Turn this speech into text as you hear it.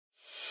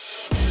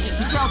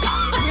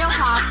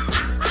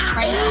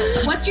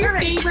What's your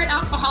favorite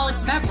alcoholic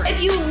beverage?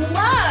 If you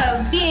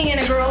love being in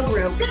a girl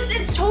group, this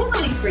is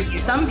totally for you.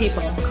 Some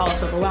people call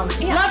us overwhelming.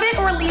 Yeah. Love it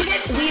or leave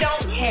it, we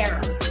don't care.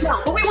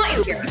 No, but we want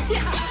you here.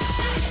 Yeah.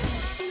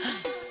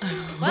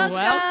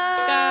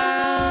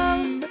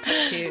 Welcome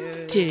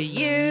to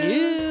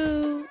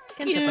you.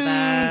 Can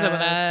sip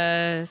with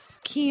us.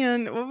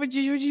 Kian, what would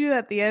you do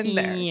at the end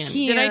there? Kian.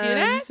 Did I do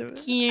that?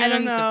 I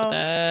don't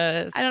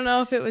know. I don't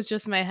know if it was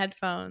just my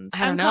headphones.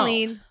 I'm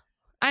Colleen.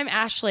 I'm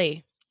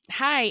Ashley.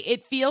 Hi.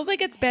 It feels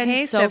like it's been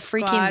Hey, so Sip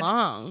freaking Squad.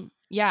 long.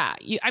 Yeah.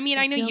 I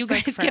know you feels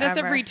guys like get us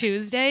forever. every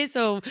Tuesday.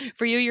 So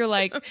for you, you're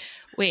like,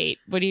 wait,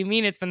 what do you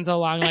mean it's been so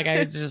long? Like I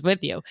was just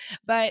with you.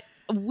 But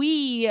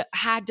we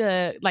had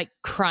to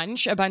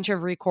crunch a bunch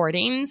of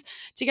recordings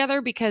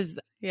together because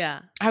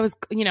Yeah. I was,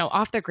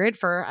 off the grid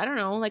for, I don't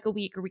know, like a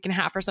week or week and a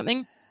half or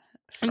something.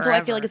 And so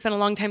I feel like it's been a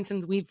long time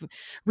since we've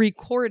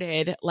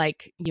recorded,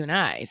 you and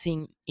I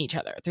seeing each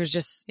other. There's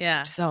just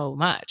so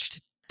much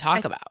to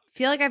talk about. I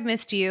feel like I've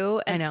missed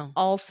you. And I know.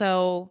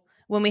 Also,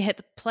 when we hit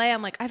the play,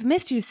 I'm like, I've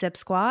missed you, Sip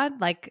Squad.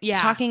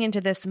 Talking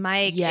into this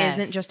mic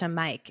isn't just a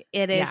mic.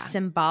 It is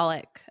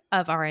symbolic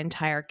of our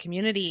entire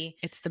community.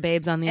 It's the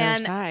babes on the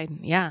other side.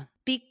 Yeah.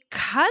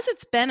 Because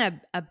it's been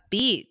a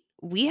beat,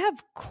 we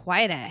have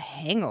quite a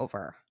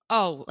hangover.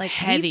 Oh,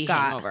 heavy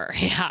hangover.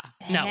 Yeah.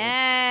 No.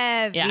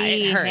 Heavy Yeah,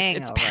 it hurts.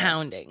 hangover. It's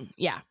pounding.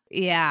 Yeah.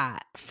 Yeah.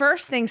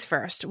 First things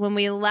first, when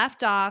we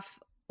left off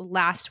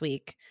last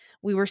week,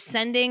 we were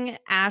sending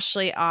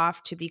Ashley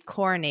off to be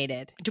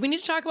coronated. Do we need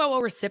to talk about what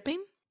we're sipping?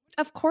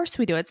 Of course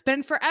we do. It's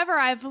been forever.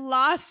 I've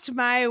lost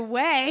my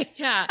way.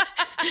 Yeah.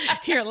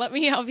 Here, let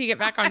me help you get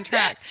back on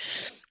track.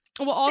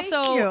 Well,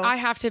 also,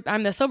 Thank you.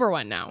 I'm the sober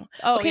one now.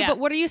 Oh, okay, yeah. but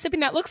what are you sipping?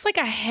 That looks like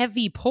a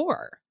heavy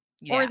pour.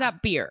 Yeah. Or is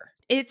that beer?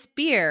 It's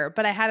beer,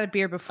 but I had a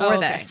beer before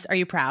this. Are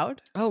you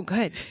proud? Oh,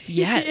 good.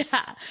 Yes.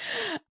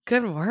 Yeah.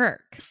 Good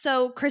work.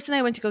 So Chris and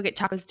I went to go get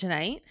tacos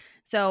tonight.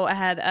 So I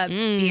had a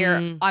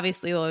beer,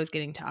 obviously, while I was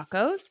getting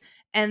tacos.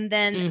 And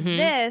then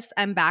this,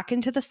 I'm back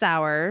into the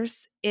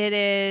sours. It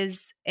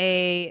is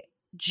a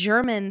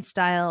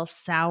German-style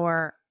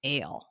sour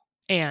ale.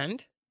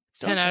 And? It's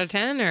 10 out of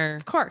 10 or?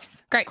 Of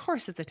course. Great. Of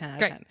course it's a 10 out of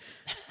Great. 10.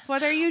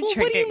 What are you Well,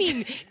 drinking? what do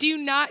you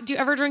mean? Do you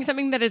ever drink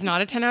something that is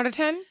not a 10 out of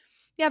 10?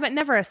 Yeah, but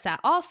never a sour.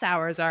 All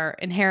sours are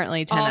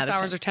inherently 10 All out of 10.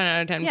 sours are 10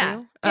 out of 10 Yeah. for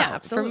you? Yeah, Oh,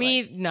 absolutely. For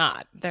me,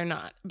 not. They're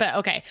not. But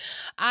okay.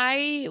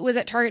 I was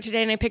at Target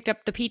today and I picked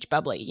up the peach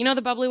bubbly. You know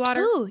the bubbly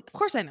water? Ooh, of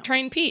course I know.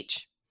 Train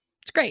peach.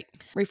 It's great.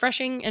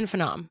 Refreshing and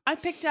phenom. I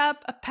picked up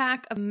a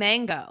pack of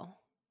mango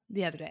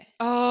the other day.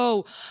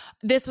 Oh,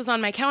 this was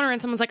on my counter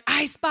and someone's like,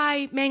 I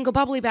spy mango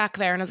bubbly back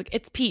there. And I was like,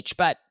 it's peach,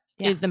 but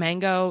is the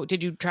mango,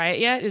 did you try it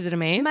yet? Is it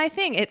amazing? My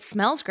thing, it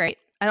smells great.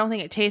 I don't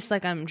think it tastes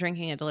like I'm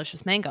drinking a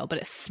delicious mango, but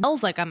it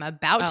smells like I'm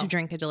about to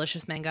drink a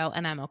delicious mango,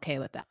 and I'm okay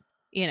with that.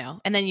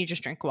 And then you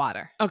just drink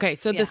water. Okay,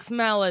 so the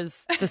smell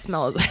is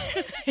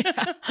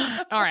yeah.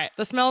 All right.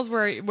 The smell is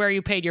where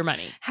you paid your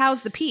money.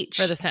 How's the peach?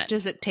 For the scent.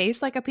 Does it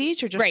taste like a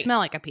peach or just smell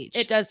like a peach?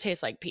 It does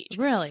taste like peach.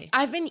 Really?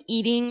 I've been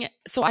eating,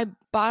 so I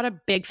bought a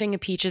big thing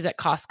of peaches at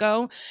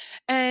Costco,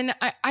 and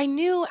I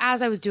knew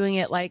as I was doing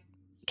it,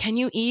 can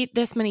you eat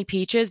this many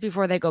peaches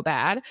before they go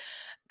bad?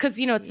 Because,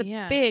 it's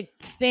the big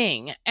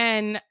thing.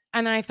 And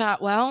I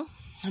thought, well,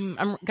 I'm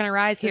going to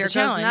rise to Here the goes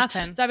challenge.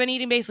 nothing. So I've been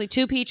eating basically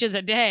 2 peaches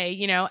a day,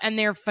 and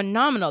they're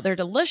phenomenal. They're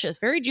delicious,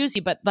 very juicy,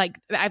 but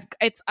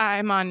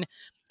I'm on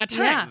a time.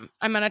 Yeah.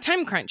 I'm on a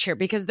time crunch here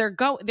because they're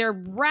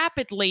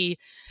rapidly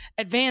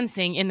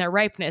advancing in their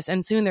ripeness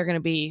and soon they're going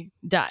to be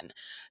done.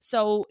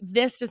 So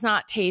this does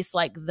not taste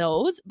like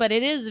those, but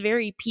it is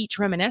very peach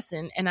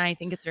reminiscent and I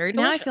think it's very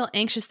delicious. Now I feel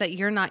anxious that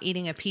you're not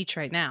eating a peach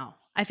right now.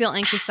 I feel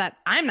anxious that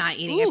I'm not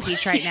eating a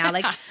peach right now.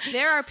 Yeah.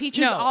 There are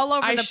peaches all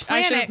over the I should have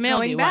planet mailed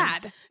going you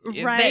bad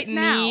one. right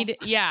now.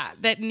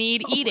 That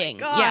need Oh my eating.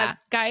 God. Yeah.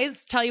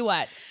 Guys, tell you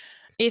what.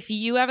 If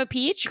you have a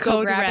peach, go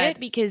Code grab red. it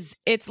because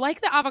it's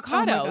like the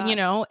avocado,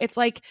 God. It's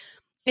like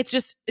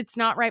it's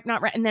not ripe,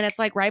 not ripe, and then it's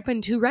like ripe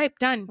and too ripe,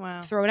 done.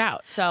 Wow. Throw it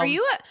out. So Are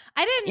you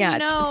I didn't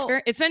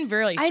know it's been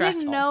really I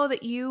stressful. didn't know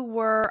that you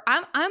were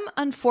I'm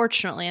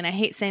unfortunately, and I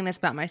hate saying this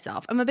about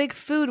myself, I'm a big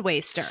food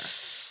waster.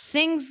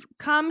 Things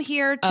come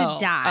here to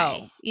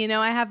die.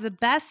 I have the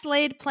best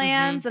laid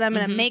plans that I'm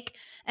going to make,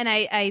 and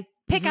I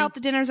pick out the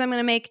dinners I'm going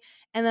to make,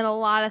 and then a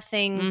lot of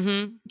things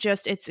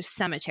it's a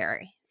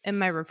cemetery in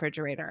my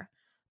refrigerator.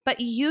 But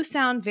you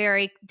sound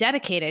very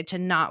dedicated to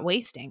not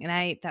wasting,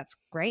 and that's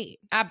great.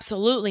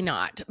 Absolutely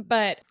not.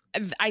 But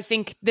I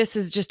think this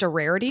is just a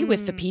rarity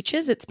with the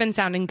peaches. It's been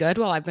sounding good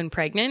while I've been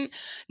pregnant.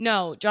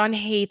 No, John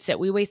hates it.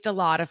 We waste a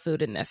lot of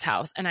food in this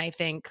house. And I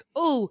think,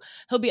 he'll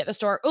be at the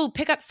store.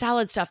 Pick up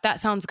salad stuff. That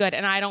sounds good.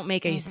 And I don't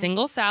make a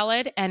single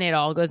salad and it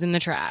all goes in the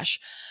trash.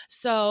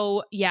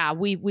 So yeah,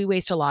 we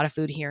waste a lot of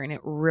food here and it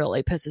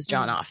really pisses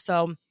John off.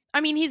 So I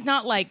mean, he's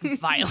not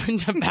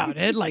violent about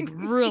it,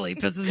 really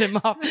pisses him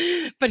off,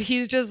 but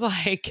he's just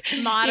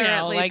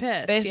moderately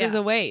pissed. This is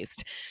a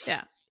waste.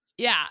 Yeah.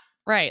 Yeah.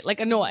 Right.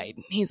 Annoyed.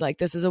 He's like,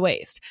 this is a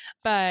waste.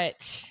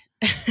 But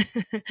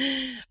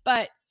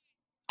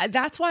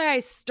that's why I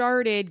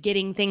started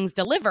getting things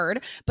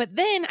delivered. But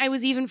then I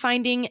was even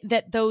finding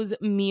that those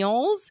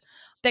meals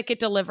that get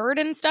delivered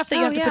and stuff that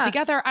you have to put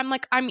together, I'm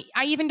like,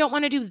 I even don't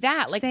want to do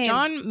that. Like,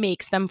 John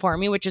makes them for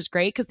me, which is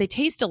great because they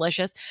taste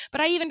delicious, but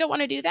I even don't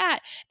want to do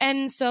that.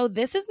 And so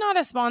this is not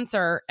a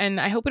sponsor,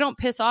 and I hope we don't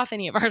piss off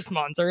any of our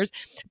sponsors.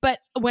 But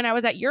when I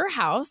was at your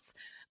house,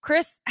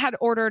 Chris had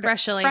ordered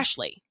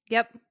Freshly.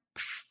 Yep.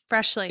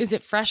 Freshly. Is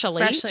it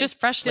Freshly? It's just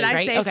Freshly,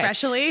 right? Did I say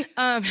Freshly?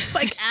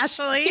 Like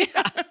Ashley?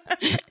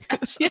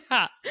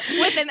 Yeah.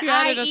 With an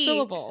I-E. A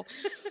syllable.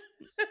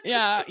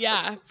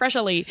 Yeah.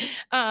 Freshly.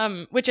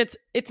 Which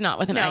it's not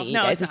with an IE,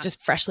 guys. It's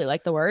just Freshly,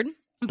 like the word.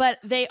 But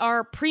they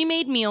are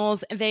pre-made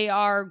meals. They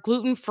are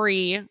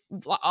gluten-free.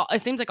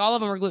 It seems like all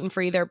of them are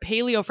gluten-free. They're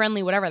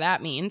paleo-friendly, whatever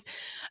that means.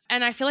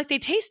 And I feel like they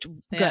taste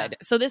good.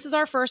 So this is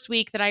our first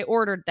week that I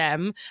ordered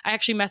them. I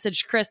actually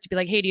messaged Chris to be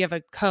like, hey, do you have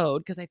a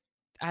code? Because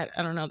I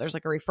don't know, there's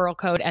like a referral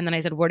code. And then I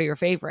said, what are your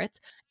favorites?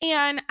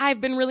 And I've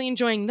been really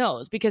enjoying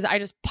those because I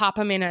just pop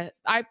them in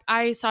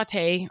I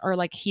saute or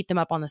like heat them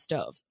up on the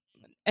stove.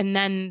 And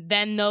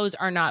then those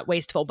are not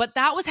wasteful. But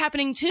that was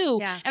happening too.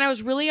 Yeah. And I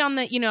was really on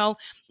the,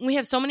 we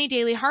have so many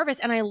daily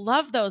harvests and I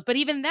love those. But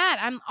even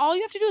that, all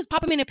you have to do is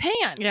pop them in a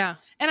pan. Yeah.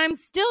 And I'm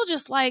still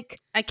just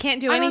like, I can't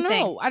do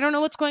anything. I don't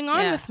know what's going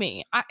on with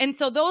me. And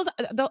so those,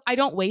 I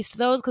don't waste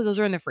those because those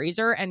are in the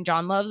freezer and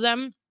John loves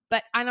them.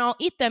 And I'll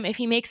eat them if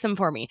he makes them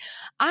for me.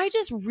 I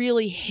just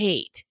really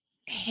hate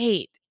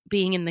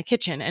being in the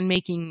kitchen and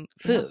making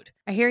food.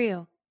 I hear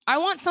you. I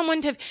want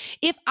someone to,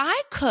 if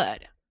I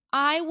could,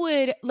 I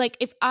would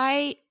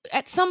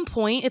at some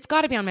point, it's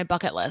got to be on my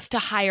bucket list to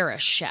hire a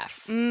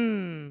chef.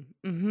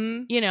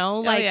 Mm-hmm.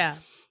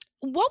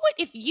 What would,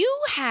 if you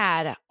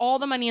had all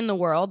the money in the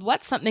world,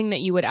 what's something that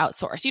you would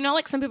outsource?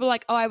 Like some people are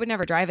like, oh, I would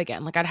never drive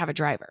again. Like I'd have a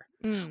driver,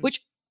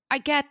 which I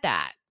get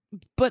that.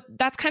 But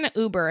that's kind of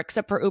Uber,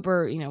 except for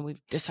Uber, we've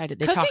decided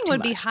they talk too much. Cooking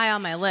would be high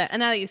on my list. And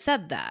now that you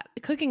said that,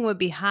 cooking would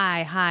be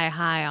high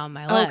on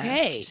my list.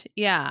 Okay.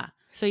 Yeah.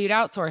 So you'd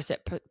outsource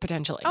it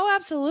potentially. Oh,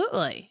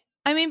 absolutely.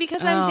 I mean,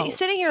 because I'm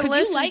sitting here listening.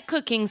 Because you like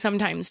cooking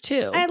sometimes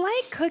too. I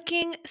like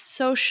cooking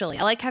socially.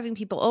 I like having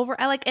people over.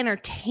 I like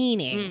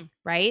entertaining,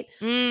 right?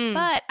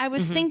 But I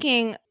was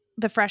thinking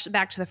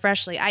back to the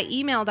Freshly. I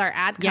emailed our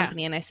ad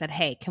company and I said,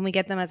 hey, can we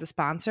get them as a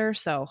sponsor?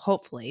 So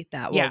hopefully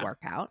that will work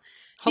out.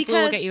 Hopefully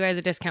we'll get you guys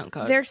a discount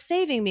code. They're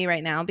saving me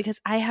right now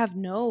because I have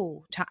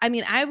no time. I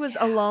mean, I was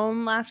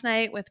alone last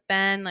night with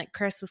Ben. Like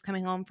Chris was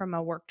coming home from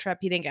a work trip.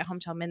 He didn't get home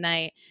till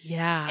midnight.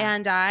 Yeah.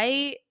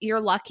 And you're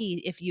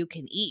lucky if you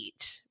can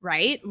eat,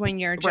 right? When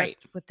you're just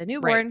with the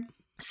newborn. Right.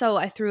 So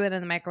I threw it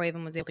in the microwave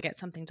and was able to get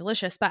something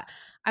delicious. But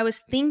I was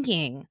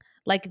thinking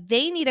like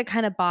they need a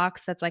kind of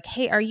box that's like,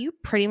 hey, are you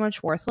pretty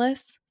much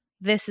worthless?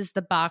 This is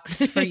the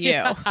box for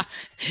you.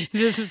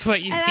 This is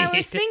what you need. And I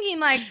was thinking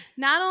like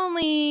not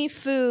only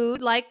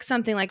food, like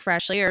something like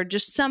Freshly or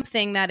just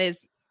something that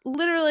is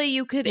literally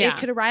it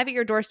could arrive at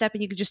your doorstep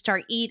and you could just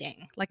start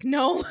eating. Like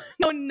no,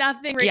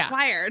 nothing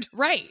required.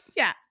 Right.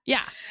 Yeah.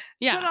 Yeah.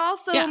 Yeah. But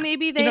also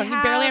maybe they you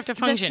barely have to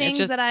function. The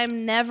things that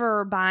I'm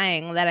never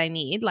buying that I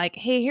need. Like,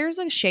 hey, here's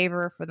a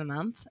shaver for the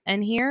month.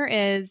 And here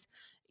is,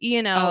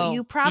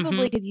 you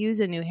probably could use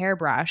a new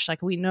hairbrush.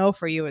 Like we know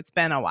for you, it's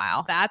been a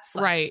while. That's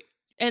right.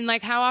 And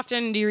like, how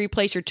often do you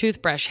replace your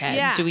toothbrush heads?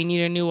 Yeah. Do we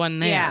need a new one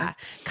there? Yeah.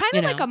 Kind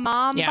of like a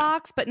mom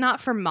box, but not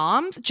for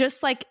moms.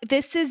 Just like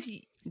this is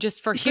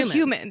just for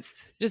humans.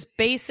 Just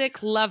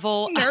basic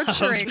level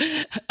nurturing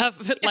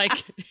of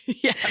like,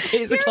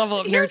 basic level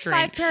of nurturing.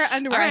 Here's 5 pair of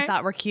underwear I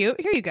thought were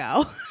cute. Here you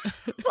go.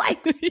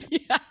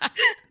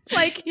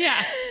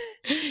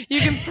 You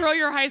can throw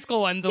your high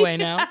school ones away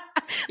now.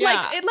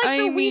 Yeah.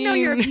 Like we know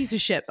you're a piece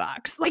of shit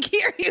box. Like,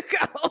 here you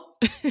go.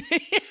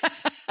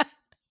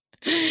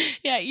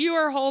 Yeah, you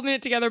are holding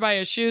it together by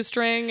a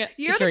shoestring.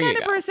 You're the kind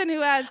of person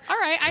who has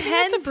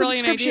 10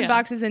 subscription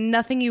boxes and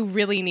nothing you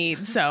really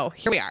need. So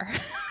here we are.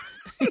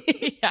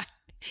 Yeah.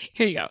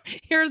 Here you go.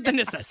 Here's the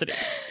necessity.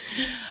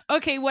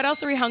 Okay, what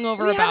else are we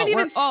hungover about? We haven't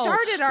even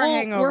started our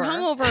hangover. We're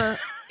hungover.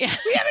 Yeah.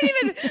 We haven't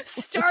even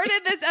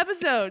started this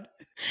episode.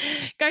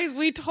 Guys,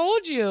 we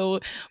told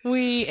you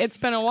it's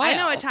been a while. I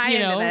know a tie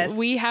into this.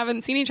 We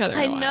haven't seen each other in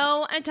a while. I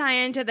know a tie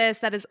into this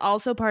that is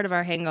also part of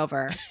our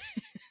hangover.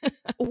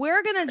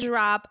 We're going to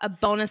drop a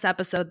bonus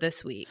episode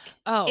this week.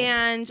 Oh,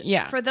 and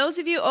for those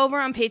of you over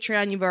on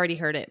Patreon, you've already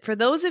heard it. For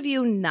those of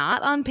you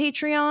not on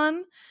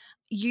Patreon,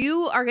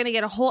 you are going to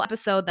get a whole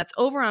episode that's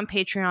over on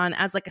Patreon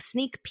as like a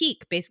sneak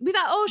peek. Basically, we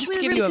thought,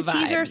 should we release a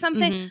teaser or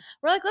something? Mm-hmm.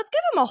 We're like, let's give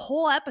them a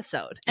whole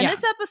episode. And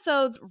this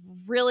episode's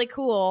really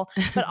cool.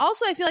 But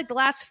also, I feel like the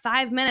last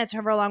 5 minutes,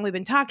 however long we've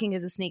been talking,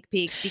 is a sneak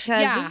peek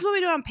because this is what we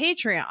do on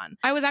Patreon.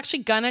 I was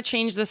actually going to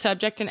change the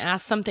subject and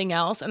ask something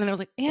else. And then I was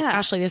like,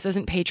 Ashley, this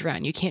isn't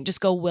Patreon. You can't just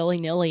go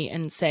willy-nilly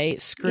and say,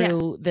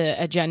 screw the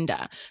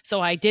agenda.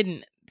 So I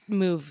didn't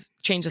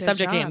change the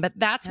subject again, but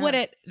that's what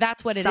it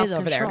is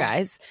over there,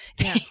 guys.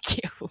 Thank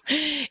you.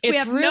 We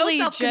have really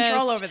no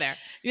self-control over there.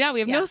 Yeah, we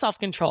have no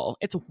self-control.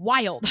 It's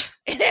wild.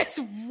 It is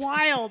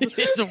wild.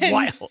 It's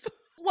wild.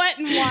 Wet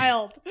and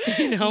wild.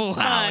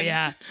 Wow,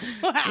 yeah.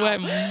 Wow. Wet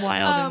and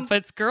wild. But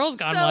it's Girls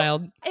Gone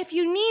Wild. If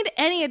you need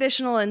any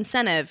additional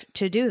incentive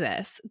to do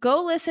this,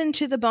 go listen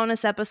to the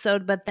bonus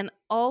episode. But then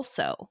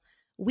also,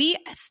 we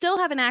still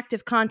have an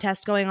active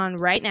contest going on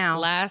right now.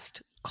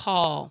 Last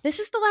call. This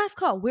is the last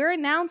call. We're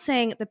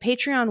announcing the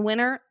Patreon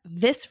winner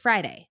this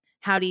Friday.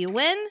 How do you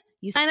win?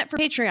 You sign up for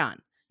Patreon.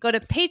 Go to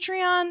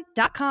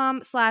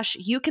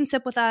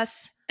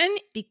patreon.com/youcansipwithus and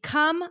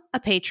become a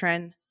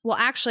patron. Well,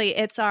 actually,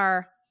 it's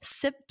our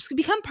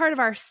become part of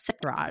our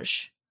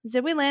Siptourage.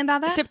 Did we land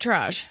on that?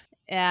 Siptourage.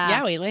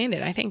 Yeah, we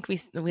landed. I think we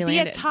landed. Be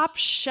a top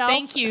shelf.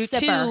 Thank you sipper.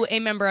 to a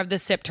member of the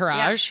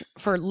Siptourage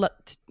for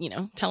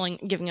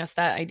giving us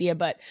that idea.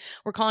 But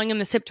we're calling him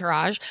the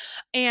Siptourage,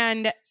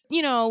 and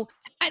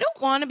I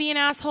don't want to be an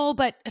asshole,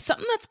 but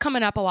something that's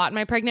coming up a lot in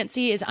my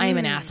pregnancy is I am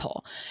an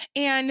asshole,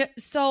 and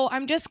so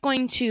I'm just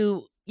going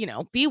to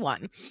be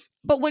one.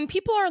 But when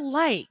people are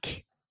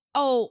like,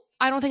 "Oh,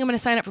 I don't think I'm going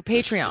to sign up for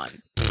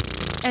Patreon,"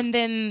 and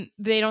then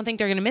they don't think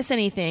they're going to miss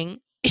anything.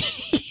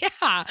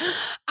 Yeah.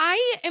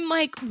 I am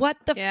like, what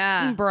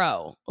the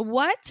bro?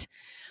 What?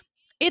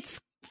 It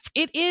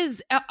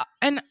is.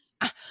 And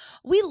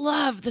we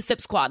love the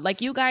Sip Squad.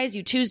 Like you guys,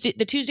 the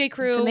Tuesday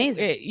crew. It's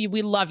amazing.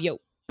 We love you.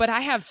 But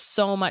I have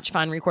so much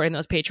fun recording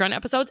those Patreon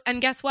episodes.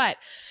 And guess what?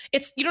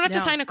 You don't have to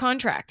sign a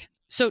contract.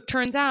 So it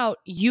turns out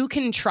you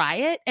can try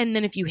it. And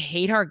then if you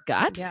hate our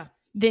guts,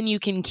 then you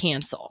can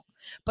cancel.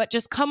 But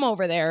just come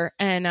over there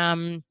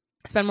and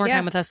spend more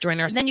time with us during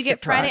our Then you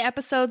get Friday Siptourage.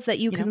 episodes that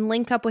you can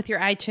link up with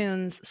your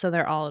iTunes so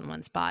they're all in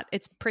one spot.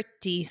 It's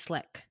pretty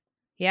slick.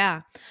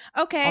 Yeah.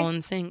 Okay. All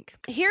in sync.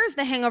 Here's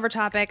the hangover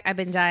topic I've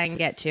been dying to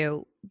get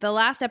to. The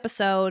last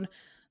episode,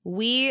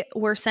 we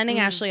were sending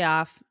Ashley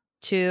off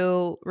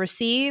to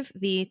receive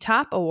the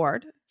top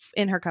award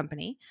in her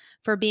company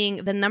for being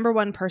the number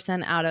one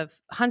person out of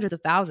hundreds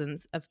of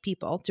thousands of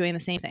people doing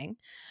the same thing.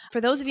 For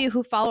those of you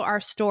who follow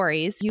our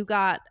stories, for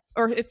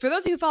those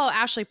of you who follow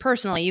Ashley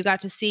personally, you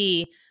got to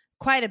see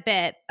quite a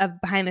bit of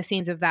behind the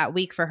scenes of that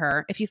week for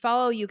her. If you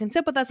follow, you can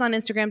sip with us on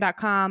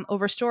Instagram.com.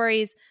 Over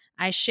stories,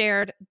 I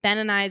shared Ben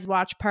and I's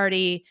watch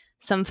party,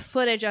 some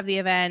footage of the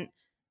event,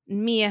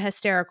 me a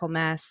hysterical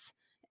mess,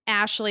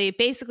 Ashley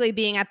basically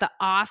being at the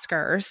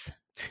Oscars.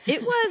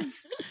 It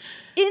was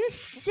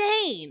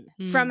insane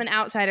from an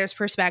outsider's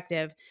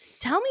perspective.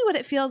 Tell me what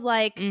it feels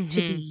like to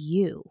be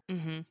you.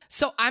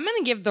 So I'm going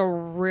to give the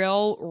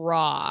real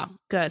raw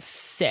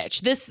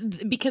sitch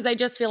because I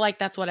just feel like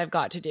that's what I've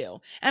got to do.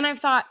 And I've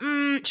thought,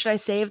 should I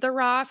save the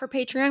raw for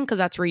Patreon? Because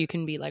that's where you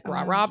can be like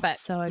raw, but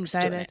so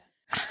excited.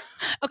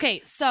 Okay,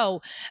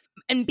 so,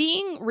 and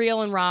being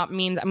real and raw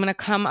means I'm going to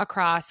come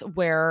across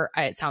where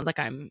it sounds like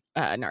I'm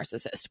a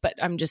narcissist, but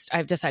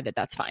I've decided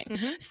that's fine.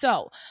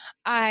 So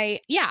I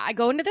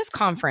go into this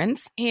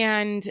conference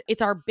and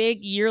it's our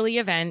big yearly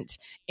event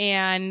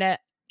and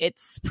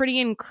it's pretty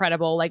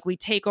incredible. Like we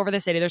take over the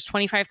city. There's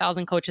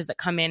 25,000 coaches that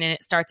come in and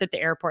it starts at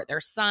the airport.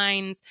 There's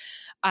signs.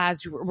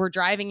 As we're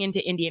driving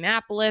into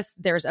Indianapolis,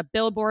 there's a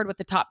billboard with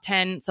the top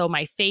 10. So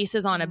my face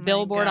is on a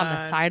billboard on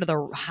the side of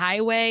the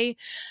highway.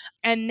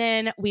 And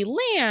then we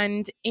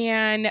land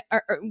and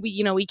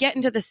we get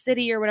into the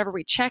city or whatever,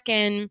 we check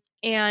in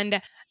and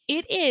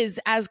it is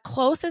as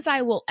close as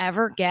I will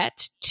ever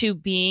get to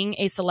being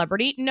a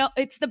celebrity. No,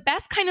 it's the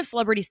best kind of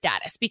celebrity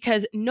status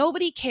because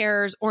nobody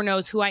cares or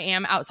knows who I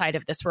am outside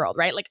of this world,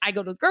 right? Like I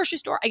go to the grocery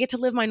store, I get to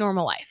live my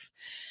normal life.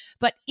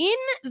 But in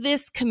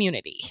this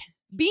community,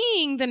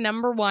 being the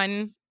number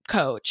one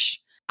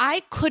coach,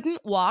 I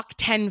couldn't walk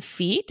 10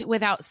 feet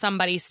without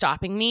somebody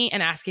stopping me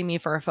and asking me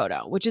for a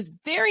photo, which is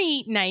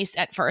very nice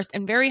at first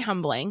and very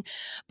humbling.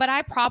 But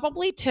I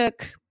probably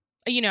took,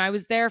 I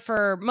was there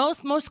for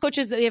most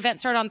coaches. The event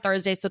started on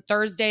Thursday. So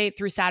Thursday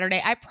through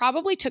Saturday, I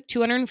probably took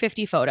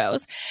 250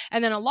 photos.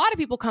 And then a lot of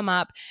people come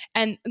up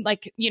and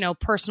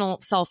personal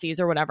selfies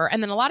or whatever.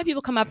 And then a lot of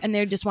people come up and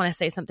they just want to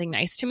say something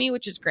nice to me,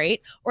 which is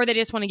great. Or they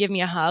just want to give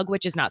me a hug,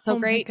 which is not so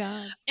great. My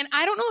God. And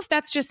I don't know if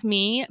that's just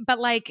me, but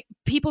like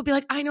people be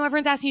like, I know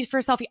everyone's asking you for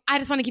a selfie. I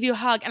just want to give you a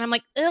hug. And I'm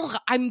like, ugh,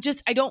 I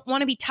don't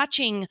want to be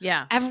touching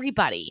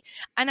everybody.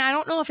 And I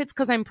don't know if it's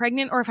because I'm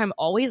pregnant or if I'm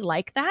always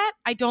like that.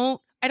 I don't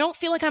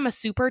feel like I'm a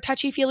super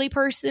touchy-feely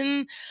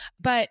person,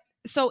 but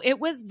so it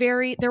was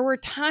there were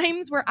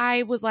times where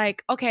I was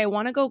like, okay, I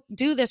want to go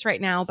do this right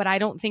now, but I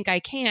don't think I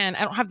can.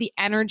 I don't have the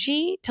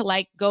energy to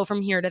like go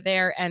from here to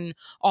there and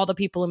all the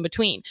people in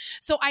between.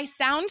 So I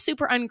sound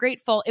super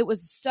ungrateful. It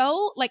was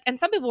so like, and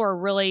some people were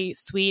really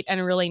sweet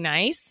and really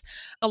nice.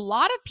 A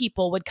lot of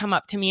people would come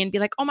up to me and be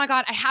like, oh my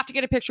God, I have to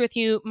get a picture with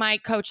you. My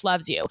coach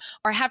loves you.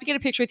 Or I have to get a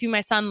picture with you.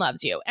 My son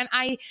loves you. And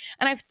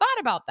I've thought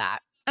about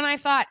that. And I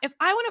thought, if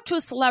I went up to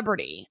a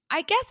celebrity,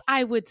 I guess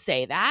I would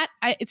say that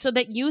so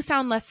that you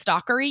sound less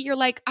stalkery. You're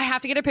like, I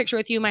have to get a picture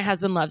with you. My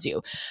husband loves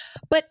you.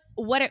 But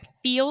what it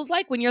feels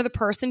like when you're the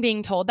person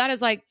being told that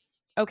is like,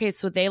 okay,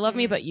 so they love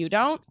me, but you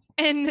don't.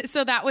 And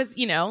so that was,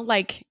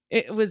 like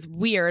it was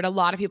weird. A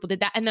lot of people did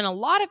that. And then a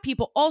lot of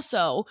people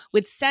also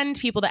would send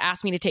people to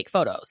ask me to take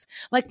photos.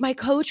 Like, my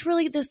coach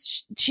really,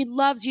 she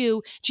loves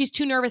you. She's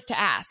too nervous to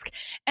ask.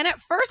 And at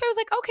first I was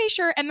like, okay,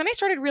 sure. And then I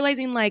started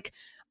realizing, like,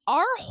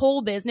 our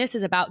whole business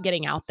is about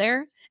getting out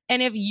there.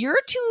 And if you're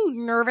too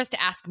nervous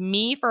to ask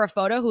me for a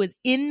photo who is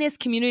in this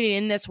community,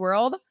 in this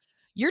world,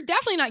 you're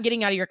definitely not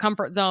getting out of your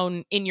comfort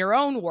zone in your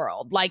own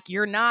world. Like,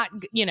 you're not,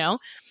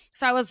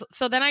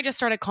 So then I just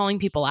started calling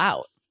people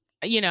out.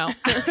 I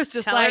was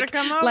just Tell her to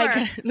come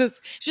over.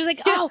 She's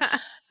like, oh,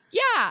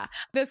 yeah.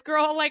 This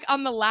girl, like,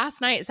 on the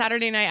last night,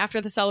 Saturday night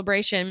after the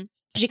celebration,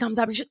 she comes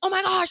up and she's, oh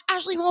my gosh,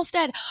 Ashley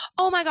Molstead.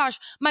 Oh my gosh,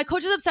 my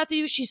coach is upset with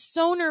you. She's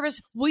so nervous.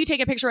 Will you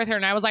take a picture with her?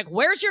 And I was like,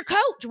 where's your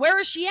coach? Where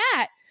is she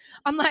at?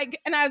 I'm like,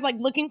 and I was like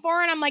looking for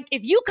her, and I'm like,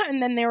 if you come,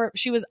 and then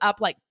she was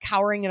up like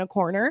cowering in a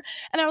corner.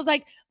 And I was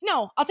like,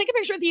 no, I'll take a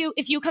picture with you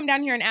if you come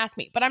down here and ask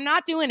me, but I'm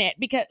not doing it,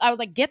 because I was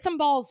like, get some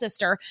balls,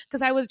 sister.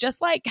 Cause I was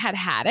just like,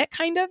 had it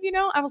kind of,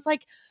 I was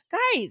like,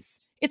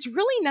 guys, it's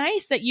really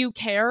nice that you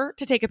care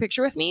to take a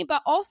picture with me,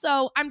 but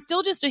also I'm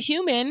still just a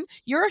human.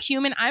 You're a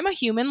human. I'm a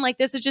human. Like,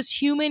 this is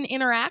just human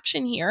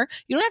interaction here.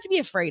 You don't have to be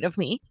afraid of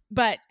me.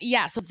 But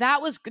yeah, so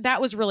that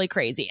was really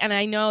crazy. And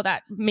I know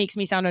that makes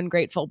me sound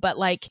ungrateful, but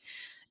like,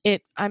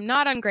 I'm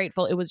not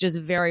ungrateful. It was just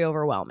very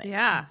overwhelming.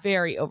 Yeah.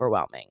 Very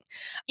overwhelming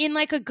in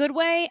like a good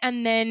way.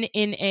 And then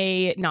in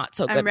a not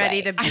so good way. I'm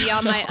ready to be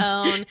on my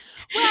own.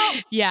 Well,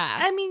 yeah.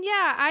 I mean,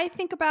 yeah, I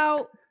think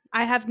about,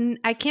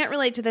 I can't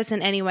relate to this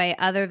in any way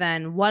other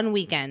than one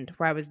weekend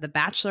where I was the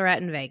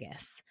Bachelorette in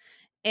Vegas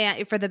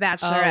and for the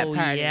Bachelorette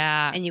party.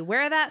 Yeah. And you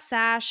wear that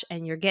sash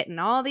and you're getting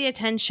all the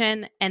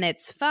attention, and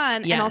it's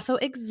fun and also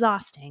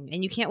exhausting.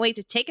 And you can't wait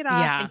to take it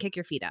off and kick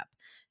your feet up.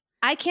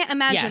 I can't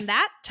imagine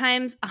that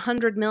times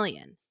 100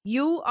 million.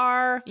 You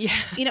are,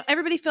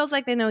 everybody feels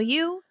like they know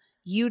you.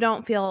 You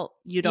don't feel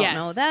you don't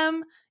know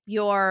them.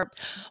 You're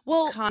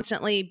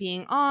constantly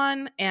being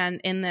on,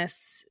 and in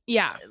this, you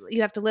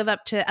have to live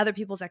up to other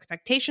people's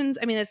expectations.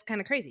 I mean, it's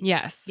kind of crazy.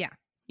 Yes. Yeah.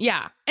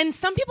 Yeah. And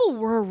some people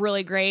were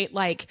really great.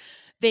 Like,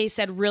 they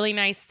said really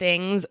nice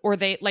things, or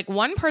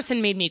one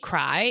person made me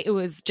cry. It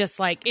was just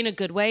like, in a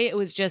good way. It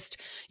was just,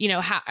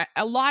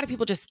 a lot of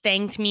people just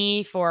thanked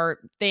me for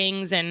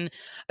things. And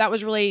that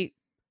was really,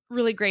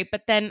 really great.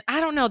 But then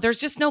I don't know, there's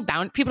just no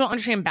people don't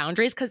understand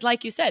boundaries. Cause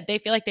like you said, they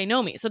feel like they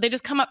know me. So they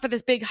just come up for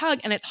this big hug,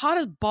 and it's hot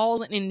as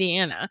balls in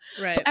Indiana.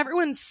 Right. So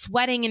everyone's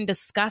sweating and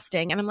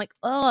disgusting. And I'm like,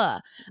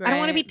 ugh, I don't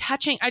want to be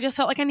touching. I just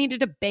felt like I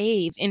needed to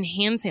bathe in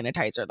hand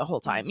sanitizer the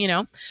whole time,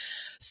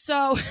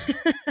 So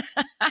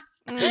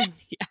yeah,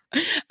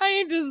 I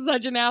am just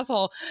such an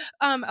asshole.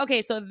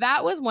 Okay, so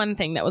that was one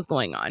thing that was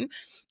going on.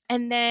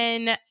 And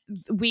then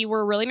we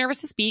were really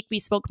nervous to speak. We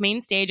spoke main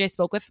stage. I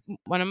spoke with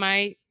one of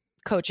my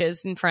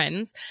coaches and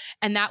friends,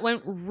 and that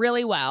went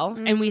really well.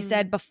 And we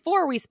said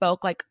before we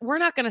spoke, like, we're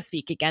not going to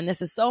speak again.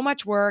 This is so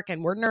much work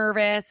and we're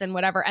nervous and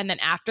whatever. And then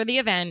after the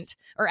event,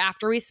 or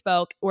after we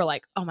spoke, we're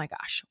like, oh my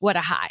gosh, what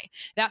a high.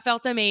 That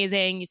felt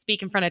amazing. You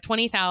speak in front of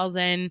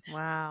 20,000.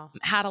 Wow.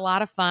 Had a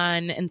lot of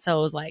fun. And so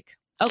it was like,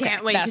 okay,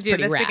 can't wait to do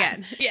this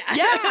again.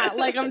 Yeah.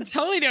 Like, I'm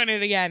totally doing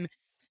it again.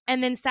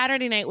 And then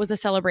Saturday night was a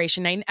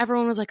celebration night, and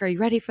everyone was like, are you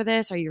ready for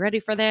this? Are you ready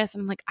for this?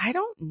 And I'm like, I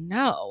don't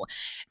know.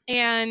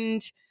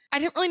 And I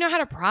didn't really know how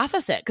to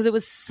process it, because it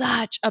was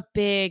such a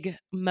big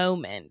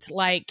moment.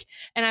 Like,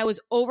 and I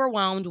was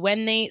overwhelmed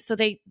when they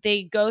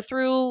go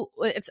through,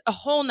 it's a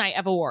whole night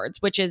of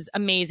awards, which is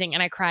amazing.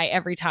 And I cry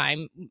every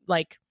time.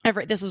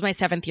 This was my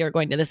 7th year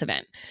going to this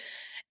event.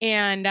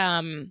 And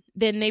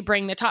then they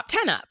bring the top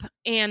 10 up,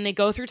 and they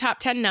go through top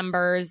 10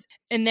 numbers.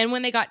 And then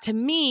when they got to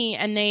me,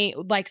 and they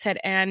said,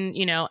 and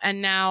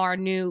now our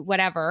new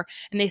whatever,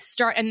 and they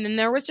start, and then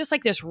there was just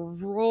like this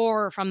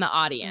roar from the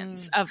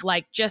audience of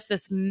like just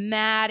this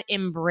mad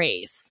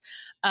embrace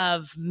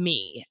of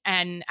me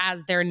and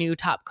as their new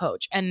top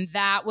coach. And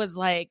that was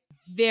like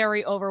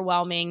very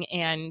overwhelming.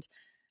 And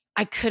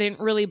I couldn't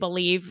really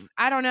believe,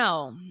 I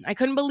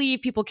couldn't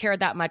believe people cared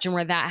that much and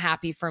were that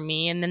happy for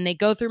me. And then they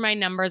go through my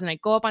numbers, and I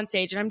go up on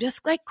stage, and I'm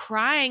just like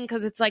crying,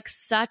 because it's like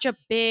such a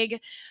big,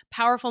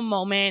 powerful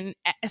moment.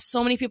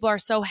 So many people are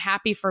so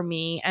happy for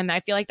me. And I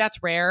feel like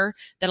that's rare,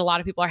 that a lot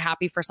of people are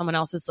happy for someone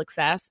else's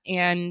success.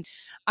 And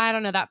I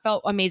don't know, that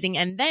felt amazing.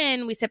 And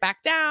then we sit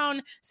back down,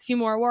 a few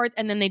more awards,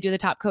 and then they do the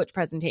top coach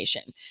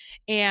presentation.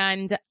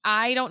 And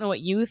I don't know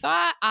what you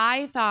thought.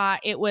 I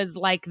thought it was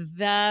like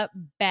the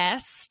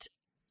best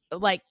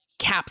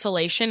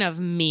capsulation of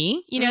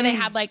me. They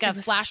had like a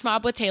flash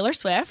mob with Taylor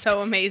Swift.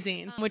 So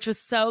amazing. Which was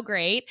so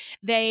great.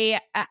 They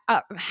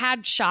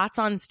had shots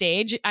on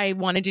stage. I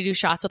wanted to do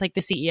shots with like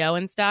the CEO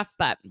and stuff,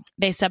 but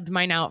they subbed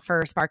mine out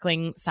for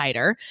sparkling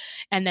cider.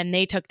 And then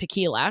they took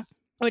tequila,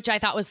 which I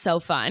thought was so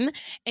fun.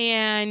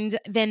 And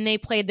then they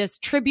played this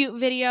tribute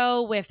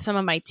video with some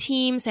of my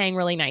team saying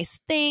really nice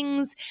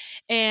things.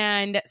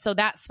 And so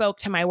that spoke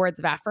to my words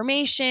of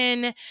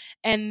affirmation.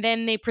 And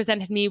then they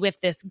presented me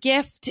with this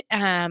gift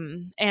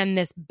and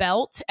this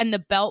belt. And the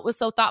belt was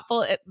so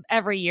thoughtful.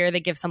 Every year they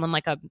give someone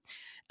like a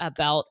a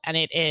belt, and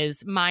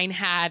mine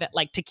had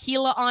like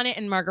tequila on it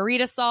and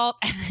margarita salt.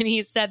 And then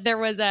he said there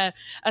was a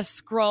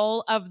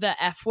scroll of the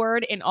F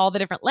word in all the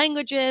different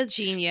languages.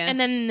 Genius. And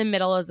then in the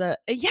middle is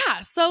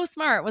so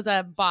smart, was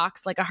a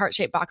box, like a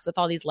heart-shaped box with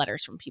all these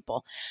letters from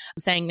people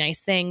saying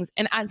nice things.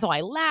 And so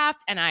I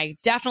laughed and I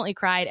definitely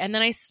cried. And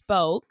then I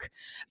spoke,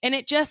 and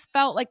it just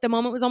felt like the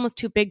moment was almost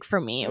too big for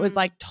me. It was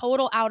like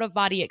total out of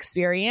body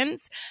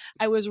experience.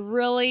 I was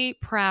really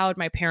proud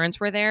my parents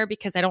were there,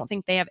 because I don't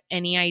think they have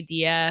any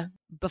idea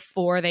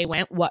before they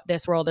went what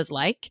this world is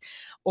like,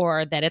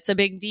 or that it's a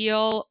big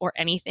deal or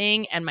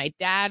anything. And my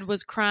dad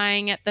was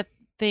crying at the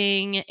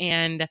thing,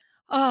 and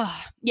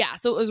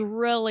so it was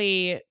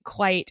really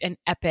quite an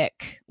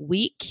epic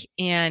week,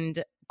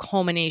 and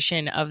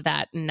culmination of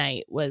that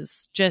night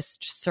was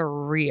just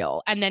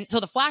surreal. And then, so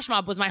the flash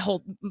mob was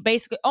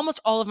basically almost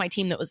all of my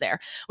team that was there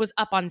was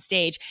up on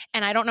stage.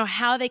 And I don't know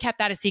how they kept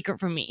that a secret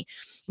from me,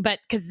 but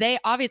because they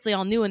obviously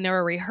all knew, and there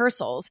were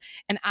rehearsals,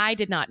 and I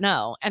did not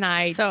know. And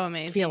I so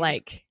amazing. Feel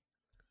like,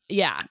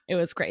 it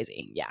was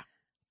crazy. Yeah.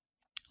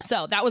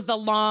 So that was the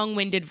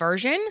long-winded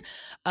version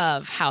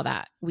of how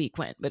that week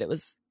went, but it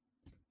was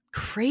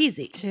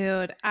crazy.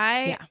 Dude,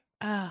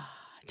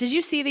 did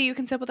you see the You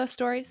Can Sip With Us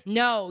stories?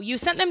 No, you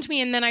sent them to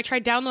me, and then I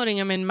tried downloading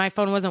them and my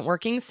phone wasn't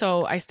working,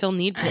 so I still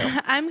need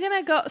to. I'm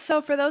going to go.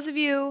 So for those of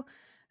you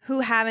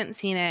who haven't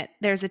seen it,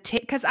 there's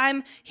because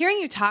I'm hearing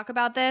you talk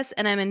about this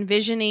and I'm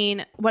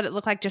envisioning what it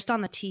looked like just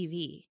on the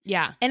TV.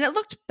 Yeah. And it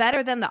looked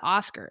better than the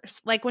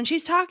Oscars. Like when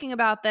she's talking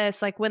about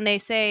this, like when they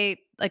say,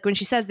 like when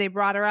she says they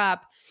brought her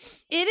up,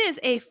 it is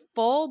a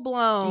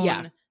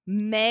full-blown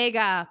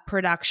mega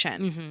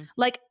production. Mm-hmm.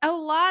 Like a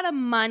lot of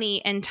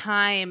money and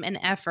time and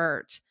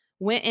effort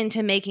went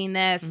into making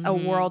this a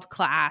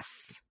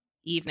world-class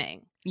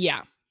evening.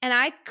 Yeah. And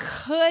I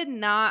could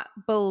not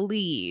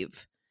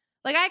believe,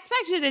 like I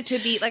expected it to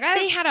be like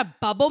they had a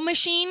bubble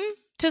machine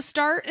to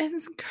start.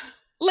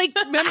 Like,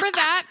 remember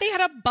that? They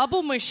had a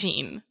bubble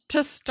machine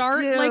to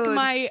start like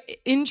my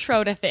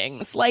intro to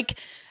things. Like,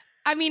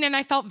 I mean, and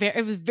I felt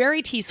it was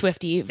very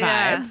T-Swifty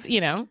vibes,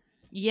 you know?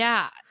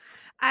 Yeah.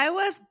 I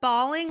was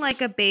bawling like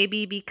a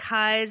baby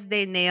because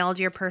they nailed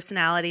your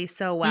personality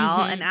so well.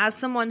 Mm-hmm. And as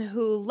someone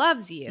who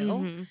loves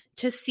you,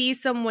 to see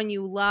someone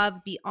you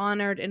love be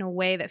honored in a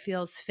way that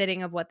feels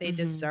fitting of what they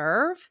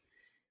deserve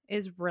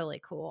is really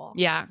cool.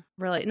 Yeah.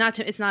 Really.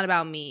 It's not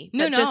about me.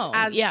 No, but just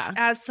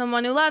as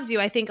someone who loves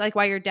you, I think like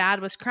while your dad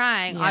was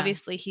crying,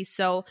 obviously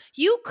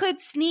you could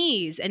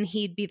sneeze and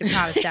he'd be the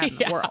proudest dad in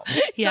the world.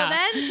 So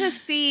then to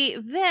see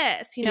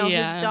this, his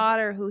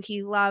daughter who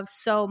he loves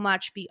so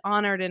much be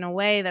honored in a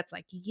way that's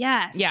like,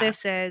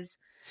 this is,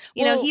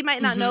 he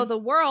might not know the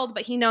world,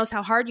 but he knows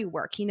how hard you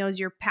work. He knows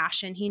your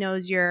passion. He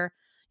knows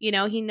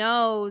he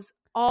knows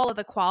all of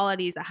the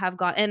qualities that have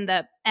gone and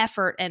the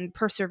effort and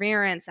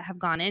perseverance that have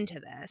gone into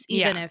this,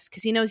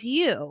 because he knows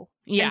you.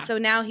 Yeah. And so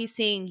now he's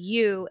seeing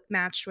you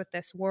matched with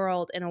this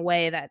world in a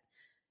way that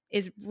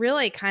is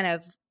really kind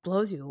of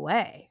blows you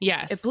away.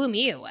 Yes. It blew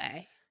me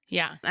away.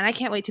 Yeah. And I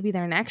can't wait to be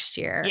there next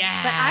year.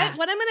 Yeah. But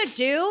what I'm going to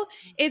do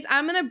is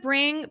I'm going to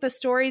bring the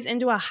stories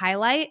into a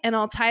highlight, and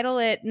I'll title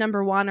it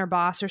Number One or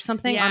Boss or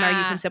something on our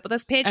You Can Sip With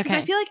Us page. Because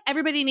I feel like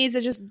everybody needs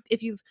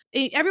to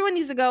everyone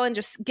needs to go and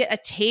just get a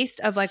taste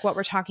of like what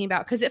we're talking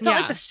about. Because it felt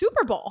like the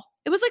Super Bowl.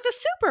 It was like the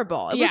Super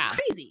Bowl. It was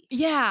crazy.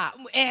 Yeah.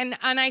 And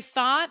I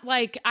thought,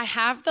 like, I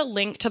have the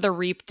link to the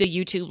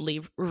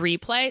YouTube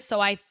replay.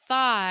 So I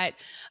thought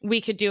we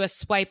could do a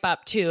swipe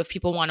up too if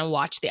people want to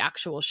watch the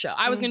actual show.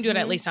 I was going to do it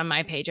at least on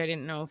my page. I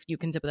didn't know if You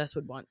Can Sip With Us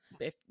would want,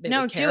 if they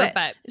would care. Do it.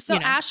 But, so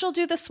Ash will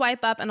do the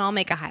swipe up and I'll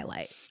make a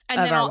highlight and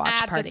of then our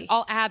watch party.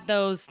 I'll add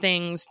those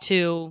things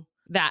to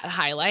that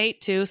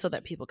highlight too so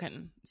that people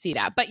can see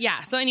that. But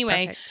yeah. So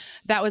anyway,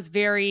 that was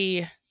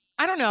very,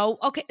 I don't know.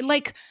 Okay.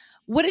 Like,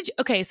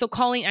 so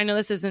Colleen, I know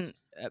this was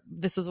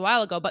a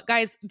while ago, but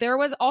guys, there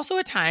was also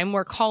a time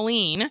where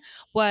Colleen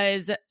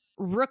was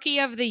Rookie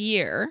of the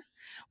Year,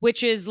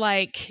 which is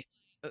like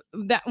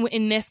that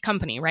in this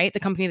company, right?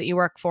 The company that you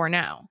work for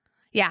now.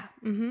 Yeah.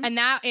 Mm-hmm. And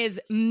that is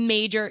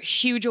major,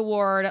 huge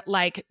award,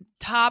 like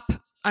top.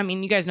 I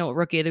mean, you guys know what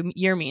Rookie of the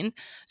Year means.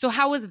 So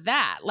how was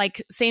that?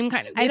 Like same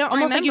kind of, it's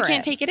almost like you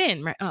can't take it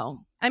in, right?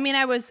 Oh, I mean, I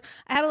had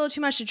a little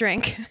too much to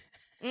drink.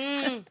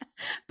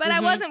 But I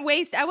was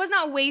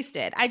not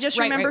wasted. I just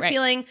remember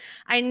feeling,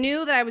 I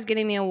knew that I was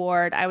getting the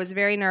award. I was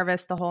very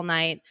nervous the whole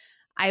night.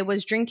 I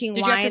was drinking wine.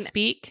 Did you have to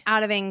speak?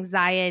 Out of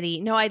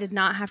anxiety. No, I did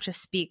not have to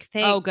speak.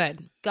 Thank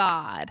good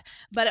God.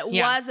 But it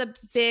was a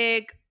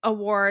big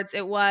awards.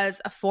 It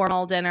was a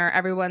formal dinner.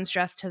 Everyone's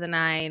dressed to the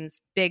nines.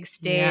 Big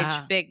stage,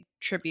 big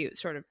tribute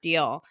sort of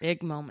deal.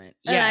 Big moment.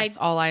 Yes,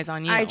 all eyes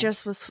on you. I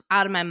just was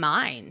out of my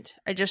mind.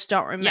 I just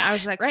don't remember. I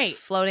was like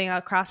floating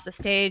across the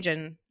stage,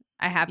 and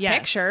I have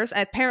pictures.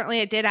 Apparently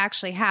it did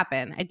actually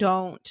happen.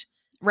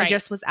 I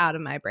just was out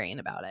of my brain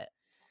about it.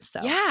 So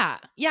yeah.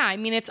 I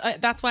mean, it's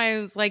that's why I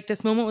was like,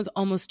 this moment was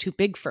almost too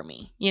big for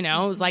me. It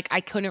was like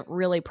I couldn't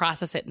really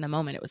process it in the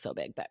moment. It was so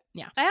big, but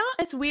yeah,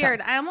 it's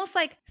weird. I almost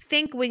like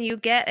think when you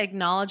get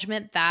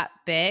acknowledgement that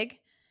big,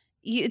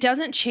 it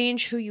doesn't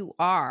change who you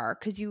are,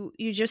 because you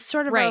just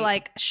sort of are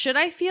like, should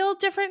I feel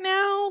different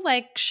now?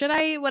 Like, should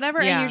I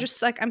whatever? Yeah. And you're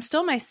just like, I'm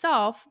still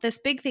myself. This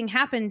big thing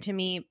happened to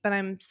me, but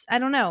I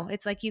don't know.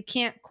 It's like you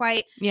can't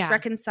quite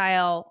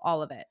reconcile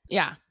all of it.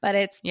 Yeah. But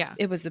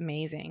it was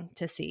amazing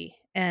to see.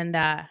 And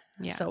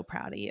so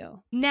proud of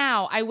you.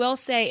 Now, I will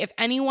say, if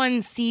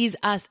anyone sees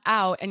us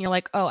out and you're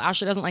like, oh,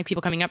 Ashley doesn't like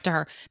people coming up to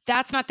her,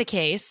 that's not the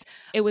case.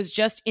 It was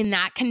just in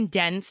that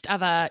condensed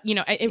of a,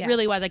 it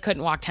really was. I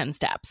couldn't walk 10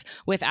 steps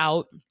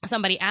without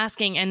somebody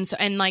asking.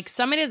 And like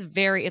Summit is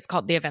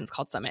the event's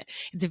called Summit.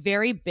 It's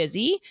very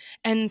busy.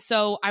 And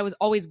so I was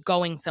always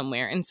going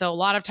somewhere. And so a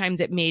lot of times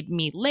it made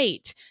me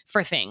late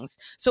for things.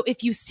 So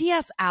if you see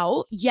us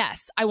out,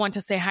 yes, I want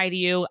to say hi to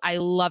you. I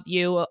love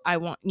you. I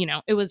want,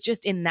 it was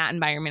just in that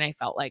environment. I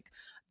felt like,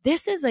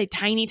 this is a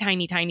tiny,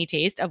 tiny, tiny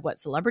taste of what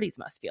celebrities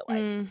must feel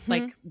like,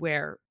 like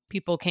where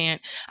people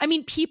can't. I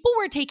mean, people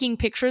were taking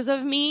pictures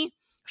of me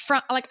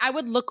from, like, I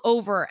would look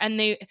over and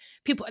there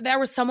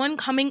was someone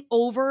coming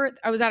over.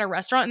 I was at a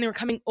restaurant and they were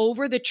coming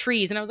over the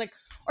trees. And I was like,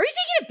 are you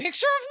taking a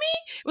picture of me?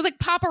 It was like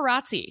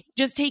paparazzi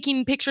just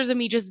taking pictures of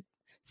me just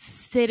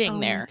sitting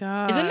there.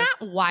 God. Isn't that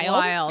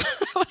wild?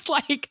 I was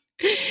like,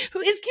 who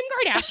is Kim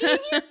Kardashian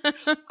in here?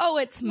 Oh,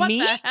 it's what me.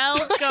 What the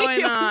hell's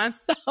going on?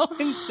 So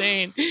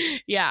insane.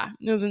 Yeah,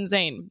 it was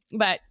insane.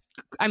 But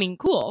I mean,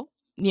 cool,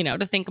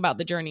 to think about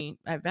the journey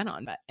I've been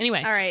on. But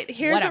anyway. All right,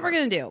 here's what we're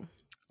going to do.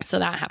 So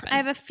that happened. I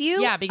have a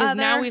few. Yeah, because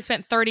now we've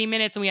spent 30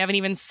 minutes and we haven't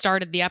even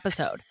started the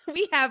episode.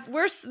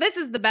 This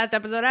is the best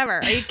episode ever.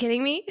 Are you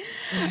kidding me?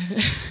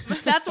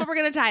 That's what we're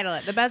going to title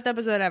it. The best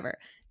episode ever.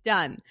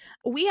 Done.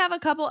 We have a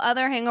couple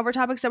other hangover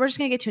topics that we're just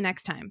going to get to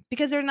next time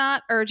because they're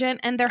not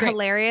urgent and they're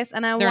hilarious.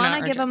 And I want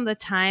to give them the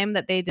time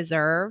that they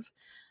deserve.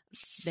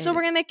 So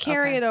we're going to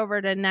carry it over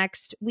to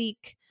next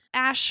week.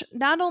 Ash,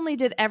 not only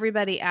did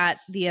everybody at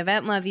the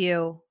event love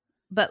you,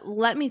 but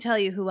let me tell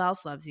you who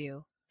else loves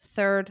you.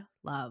 Third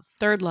Love.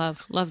 Third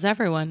Love loves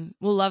everyone.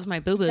 Well, loves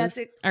my boo-boos.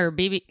 Or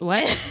BB.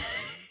 What?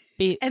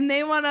 And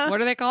they want to. What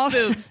are they called?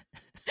 Boobs.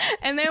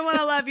 And they want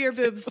to love your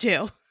boobs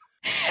too.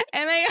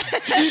 And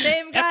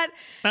they've got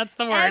that's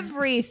the word.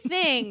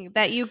 Everything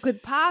that you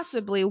could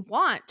possibly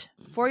want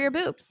for your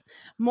boobs.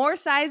 More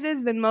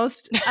sizes than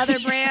most other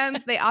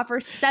brands. They offer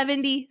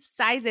 70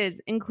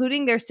 sizes,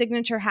 including their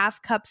signature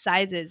half cup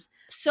sizes.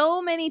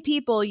 So many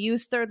people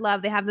use Third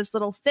Love. They have this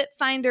little Fit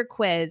Finder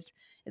quiz.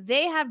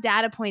 They have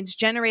data points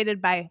generated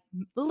by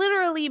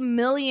literally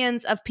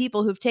millions of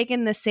people who've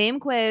taken the same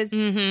quiz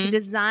to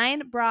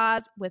design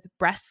bras with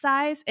breast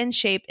size and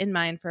shape in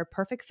mind for a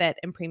perfect fit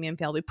and premium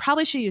feel. We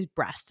probably should use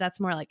breast.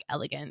 That's more like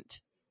elegant,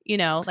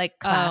 like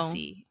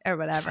classy or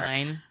whatever.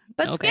 Fine.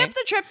 But skip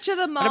the trip to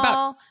the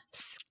mall.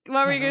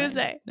 What were you going to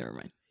say? Never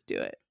mind. Do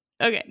it.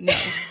 Okay. No.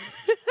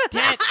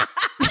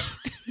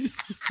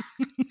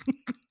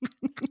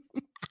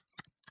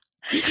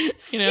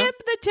 Skip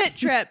the tit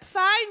trip.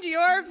 Find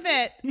your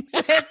fit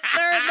with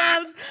Third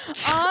Love's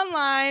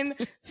online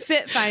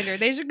fit finder.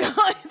 They should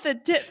call it the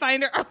tit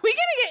finder. Are we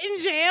going to get in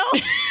jail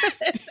for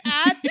this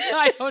ad?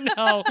 I don't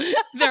know.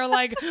 They're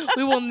like,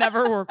 we will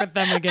never work with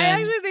them again. I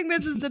actually think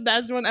this is the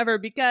best one ever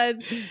because,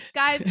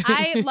 guys,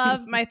 I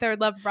love my Third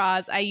Love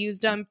bras. I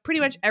used them pretty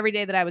much every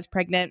day that I was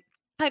pregnant.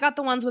 I got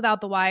the ones without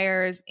the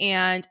wires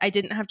and I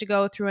didn't have to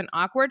go through an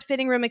awkward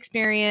fitting room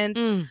experience.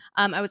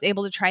 I was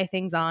able to try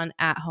things on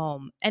at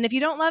home. And if you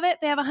don't love it,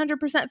 they have a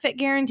 100% fit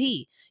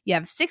guarantee. You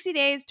have 60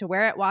 days to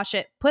wear it, wash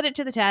it, put it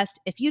to the test.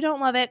 If you don't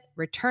love it,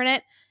 return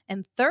it.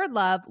 And Third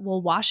Love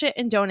will wash it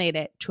and donate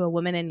it to a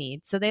woman in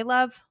need. So they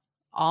love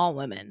all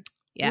women.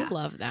 Yeah. We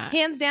love that.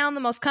 Hands down, the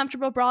most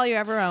comfortable bra you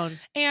ever own.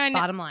 And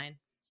bottom line.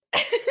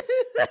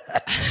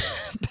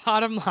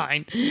 Bottom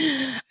line,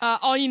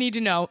 all you need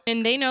to know,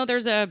 and they know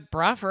there's a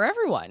bra for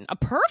everyone, a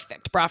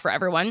perfect bra for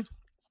everyone.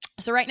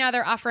 So right now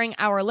they're offering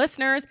our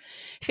listeners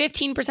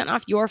 15%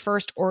 off your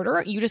first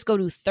order. You just go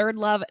to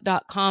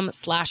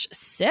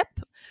thirdlove.com/sip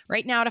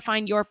right now to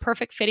find your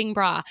perfect fitting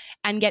bra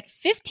and get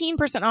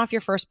 15% off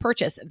your first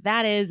purchase.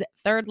 That is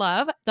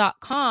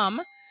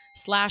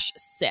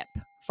thirdlove.com/sip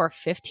for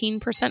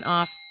 15%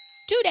 off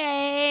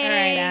today. All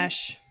right,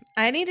 Ash.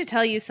 I need to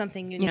tell you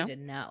something you need to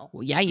know.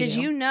 Well, yeah, Did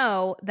you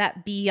know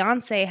that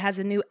Beyonce has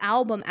a new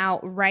album out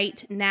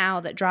right now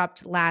that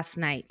dropped last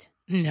night?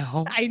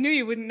 No. I knew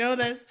you wouldn't know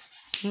this.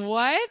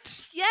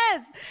 What?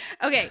 Yes.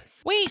 Okay.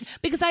 Wait,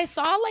 because I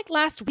saw like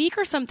last week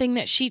or something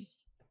that she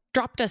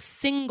dropped a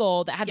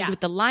single that had to do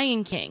with the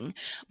Lion King.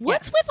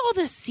 What's with all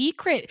the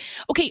secret?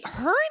 Okay,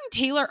 her and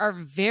Taylor are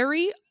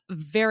very,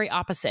 very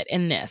opposite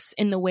in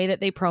the way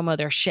that they promo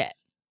their shit.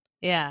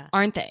 Yeah.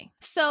 Aren't they?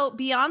 So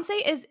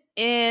Beyonce is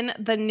in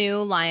the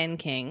new Lion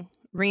King,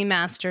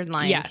 remastered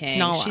Lion King.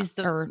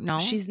 Nala.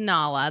 She's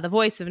Nala, the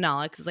voice of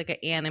Nala, because it's like an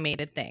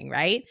animated thing,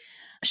 right?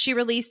 She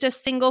released a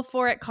single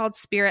for it called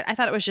Spirit. I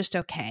thought it was just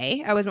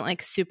okay. I wasn't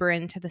like super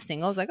into the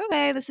single. I was like,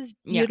 okay, this is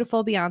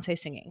beautiful Beyonce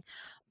singing.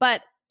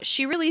 But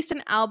she released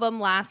an album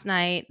last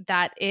night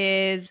that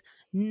is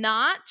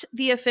not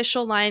the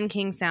official Lion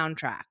King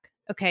soundtrack.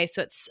 Okay,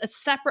 so it's a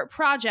separate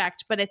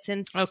project, but it's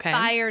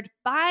inspired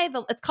by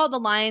it's called The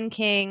Lion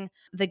King,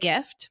 The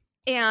Gift.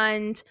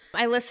 And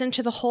I listened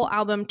to the whole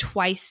album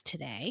twice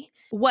today.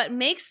 What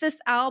makes this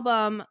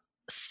album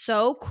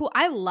so cool,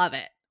 I love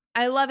it.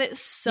 I love it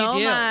so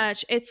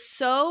much. It's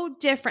so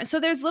different. So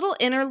there's little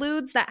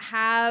interludes that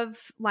have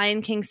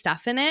Lion King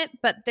stuff in it,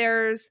 but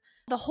there's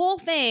the whole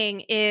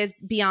thing is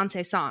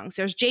Beyonce songs.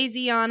 There's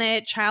Jay-Z on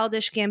it,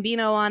 Childish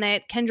Gambino on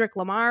it, Kendrick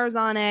Lamar's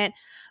on it.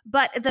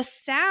 But the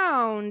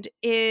sound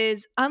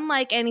is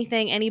unlike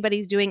anything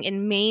anybody's doing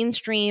in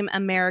mainstream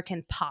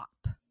American pop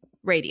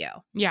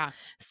radio. Yeah.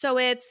 So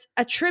it's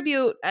a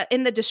tribute.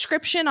 In the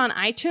description on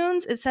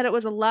iTunes, it said it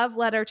was a love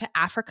letter to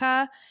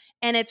Africa.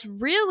 And it's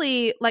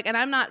really like, and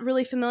I'm not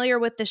really familiar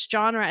with this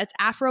genre, it's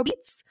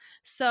Afrobeats.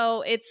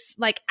 So it's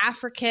like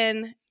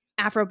African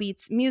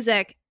Afrobeats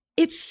music.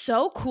 It's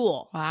so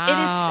cool. Wow. It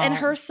is, and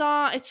her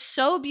song, it's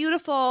so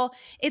beautiful.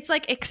 It's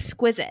like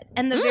exquisite.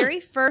 And the very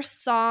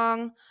first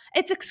song,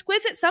 it's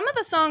exquisite. Some of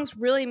the songs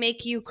really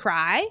make you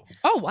cry.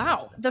 Oh,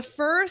 wow. The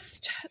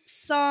first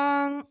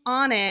song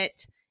on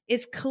it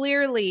is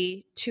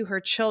clearly to her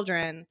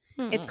children.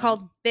 It's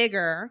called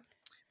Bigger.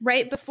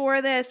 Right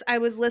before this, I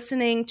was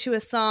listening to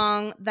a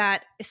song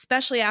that,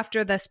 especially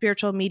after the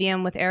Spiritual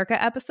Medium with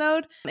Erica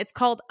episode, it's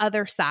called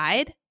Other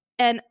Side.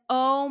 And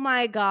oh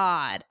my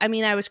God. I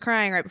mean, I was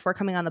crying right before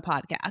coming on the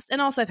podcast.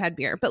 And also I've had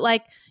beer, but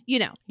like, you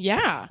know.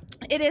 Yeah.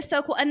 It is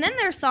so cool. And then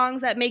there's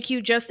songs that make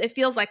you just, it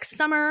feels like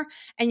summer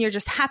and you're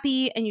just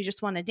happy and you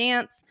just want to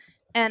dance.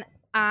 And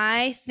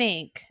I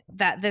think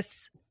that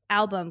this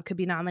album could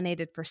be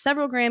nominated for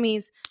several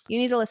Grammys. You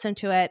need to listen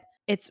to it.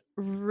 It's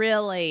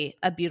really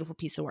a beautiful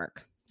piece of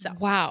work. So.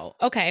 Wow.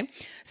 Okay.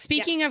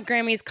 Speaking of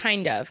Grammys,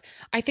 kind of,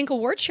 I think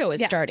award show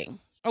is starting.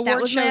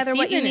 That was my other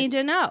what you need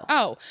to know.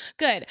 Oh,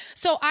 good.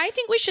 So I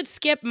think we should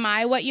skip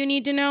my what you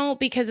need to know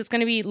because it's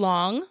going to be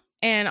long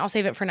and I'll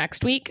save it for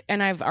next week.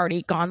 And I've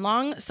already gone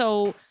long.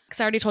 So,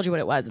 because I already told you what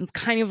it was. It's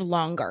kind of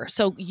longer.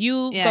 So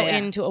you go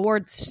into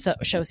awards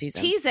show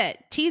season.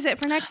 Tease it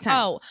for next time.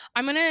 Oh,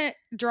 I'm going to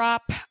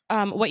drop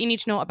what you need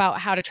to know about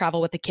how to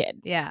travel with a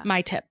kid. Yeah.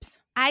 My tips.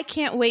 I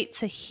can't wait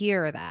to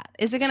hear that.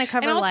 Is it going to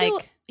cover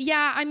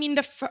Yeah, I mean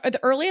the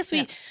earliest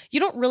you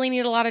don't really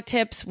need a lot of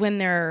tips when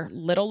they're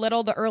little.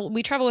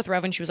 We traveled with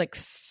Rev when she was like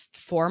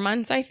 4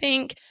 months, I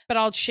think. But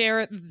I'll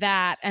share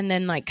that and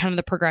then like kind of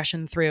the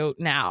progression through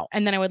now.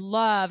 And then I would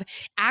love,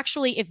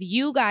 actually, if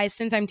you guys,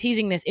 since I'm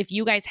teasing this, if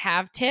you guys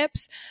have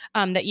tips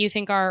that you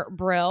think are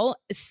brill,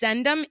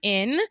 send them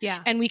in,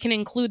 and we can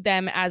include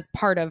them as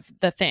part of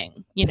the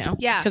thing. You know,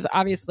 because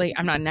obviously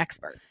I'm not an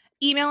expert.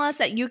 Email us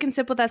at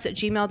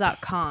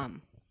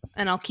youcansipwithus@gmail.com.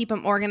 And I'll keep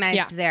them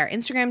organized there.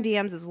 Instagram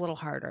DMs is a little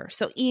harder.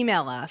 So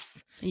email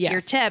us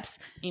your tips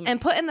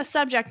and put in the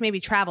subject maybe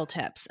travel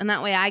tips. And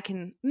that way I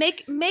can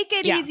make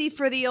it easy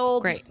for the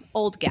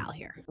old gal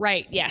here.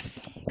 Right.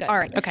 Yes. Good. All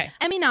right. Okay.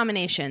 Emmy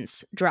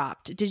nominations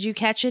dropped. Did you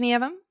catch any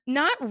of them?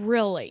 Not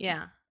really.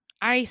 Yeah.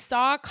 I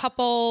saw a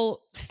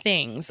couple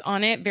things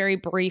on it very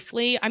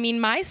briefly. I mean,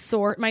 my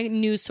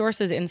news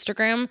source is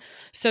Instagram.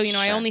 So, you know,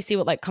 I only see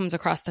what like comes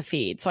across the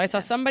feed. So I saw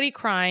somebody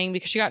crying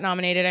because she got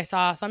nominated. I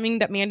saw something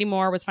that Mandy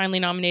Moore was finally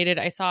nominated.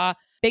 I saw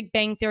Big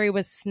Bang Theory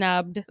was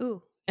snubbed.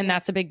 Ooh. And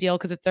that's a big deal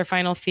because it's their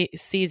final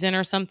season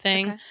or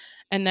something. Okay.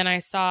 And then I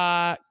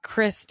saw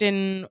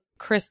Kristen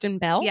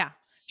Bell. Yeah.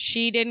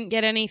 She didn't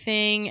get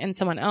anything and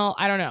someone else,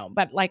 I don't know.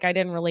 But like, I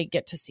didn't really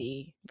get to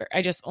see.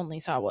 I just only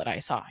saw what I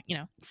saw, you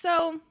know.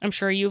 So I'm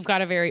sure you've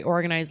got a very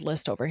organized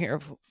list over here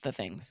of the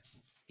things.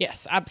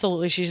 Yes,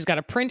 absolutely. She's got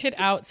a printed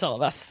out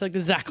syllabus.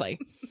 Exactly.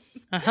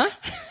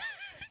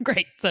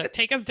 Great. So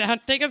take us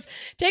down. Take us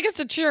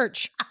to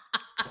church.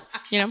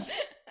 You know.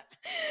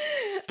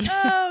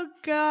 Oh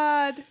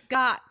God.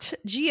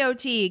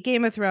 GOT,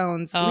 Game of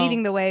Thrones,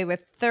 leading the way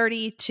with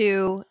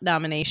 32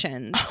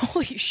 nominations.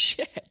 Holy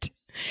shit.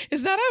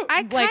 Is that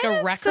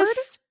a record?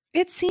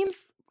 It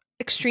seems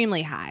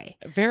extremely high.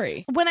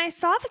 Very. When I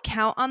saw the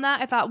count on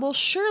that, I thought, well,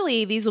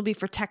 surely these will be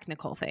for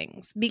technical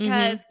things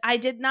because I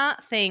did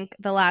not think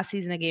the last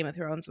season of Game of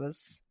Thrones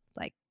was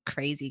like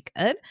crazy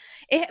good.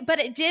 But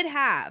it did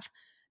have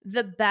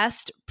the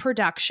best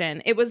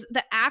production. It was,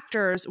 the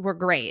actors were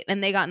great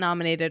and they got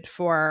nominated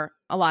for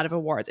a lot of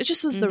awards. It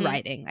just was the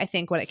writing. I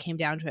think what it came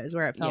down to is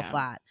where it fell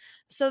flat.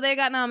 So they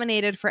got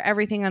nominated for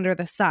everything under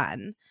the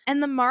sun.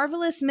 And The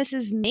Marvelous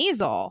Mrs.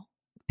 Maisel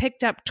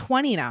picked up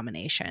 20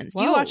 nominations.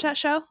 Do you watch that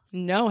show?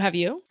 No, have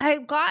you? I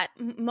got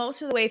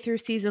most of the way through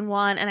season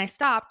 1 and I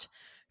stopped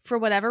for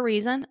whatever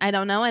reason. I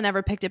don't know. I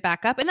never picked it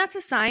back up. And that's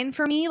a sign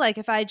for me. Like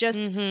if I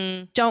just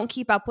don't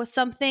keep up with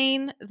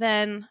something,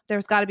 then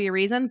there's got to be a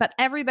reason. But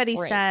everybody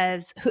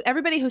says,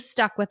 everybody who's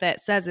stuck with it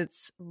says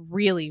it's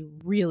really,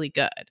 really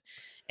good.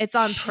 It's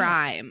on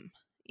Prime.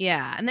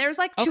 Yeah. And there's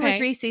like 2 or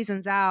 3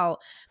 seasons out.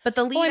 But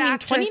the lead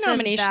actress 20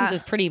 nominations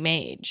is pretty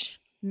major.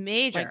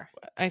 Like,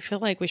 I feel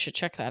like we should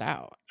check that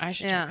out. I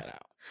should check that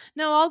out.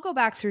 No, I'll go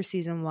back through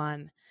season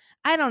 1.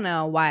 I don't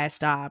know why I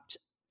stopped.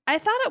 I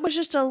thought it was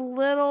just a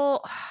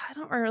little, I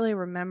don't really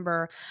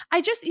remember.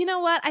 I just, you know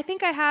what? I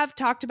think I have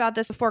talked about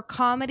this before.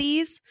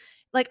 Comedies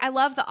Like, I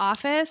love The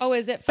Office. Oh,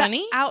 is it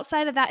funny?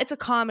 Outside of that, it's a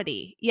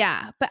comedy.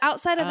 Yeah. But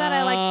outside of that,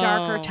 I like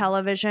darker Oh.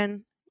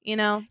 television, you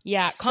know?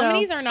 Yeah,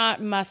 comedies are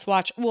not must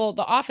watch. Well,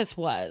 The Office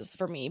was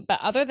for me, but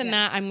other than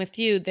that, I'm with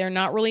you. They're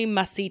not really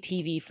must see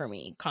TV for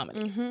me,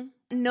 comedies.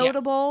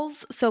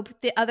 Notables. So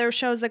the other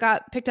shows that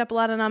got picked up a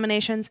lot of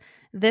nominations,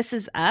 This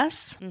Is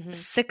Us,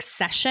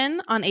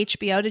 Succession on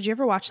HBO. Did you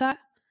ever watch that?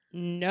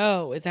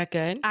 No, is that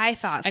good? I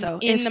thought so.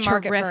 I'm in It's the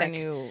market terrific. for a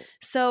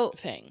new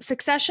thing.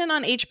 Succession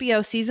on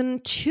HBO season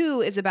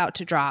 2 is about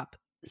to drop.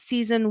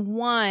 Season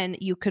 1,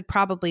 you could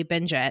probably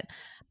binge it.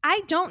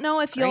 I don't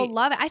know if you'll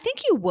love it. I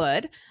think you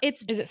would.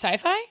 Is it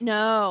sci-fi?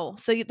 No.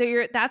 So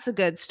that's a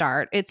good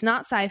start. It's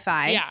not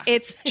sci-fi. Yeah.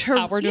 It's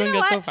we're doing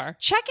good so far.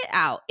 Check it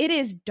out. It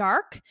is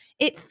dark.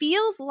 It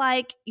feels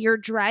like you're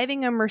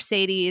driving a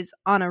Mercedes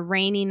on a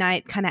rainy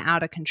night, kind of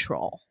out of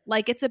control.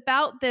 Like, it's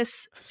about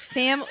this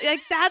family.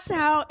 Like, that's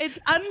how it's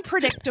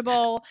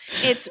unpredictable.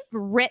 It's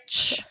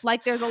rich.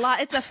 Like, there's a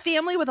lot. It's a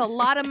family with a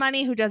lot of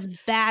money who does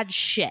bad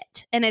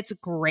shit. And it's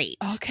great.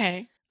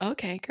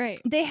 Okay,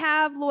 great. They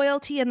have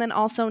loyalty and then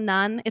also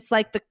none. It's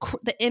like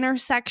the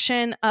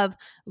intersection of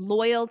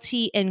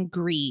loyalty and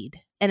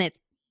greed, and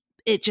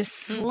it just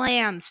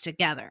slams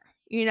together.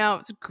 You know,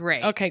 it's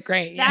great. Okay,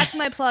 great. That's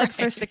my plug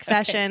for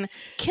Succession. Okay.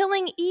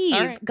 Killing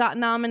Eve got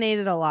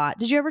nominated a lot.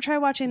 Did you ever try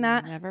watching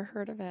that? Never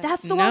heard of it.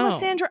 That's the one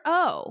with Sandra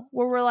Oh,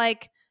 where we're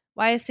like,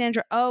 why is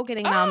Sandra Oh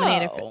getting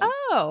nominated?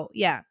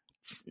 Yeah.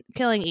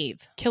 Killing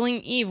Eve.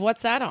 Killing Eve.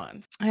 What's that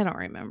on? I don't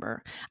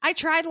remember. I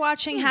tried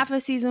watching half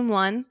of season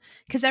 1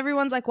 because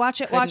everyone's like,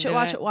 watch it.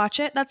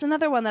 That's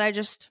another one that I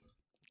just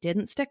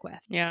didn't stick with.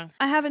 Yeah.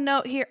 I have a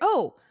note here.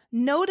 Oh,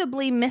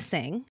 notably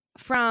missing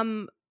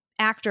from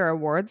actor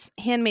awards,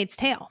 Handmaid's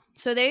Tale.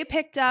 So they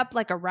picked up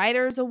like a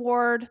writer's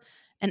award,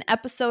 an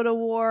episode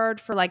award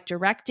for like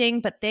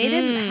directing, but they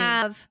didn't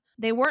have...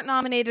 They weren't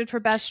nominated for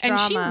Best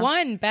Drama. And she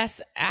won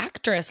Best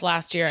Actress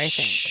last year, I think.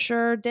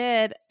 Sure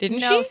did. Didn't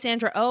she? No,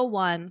 Sandra Oh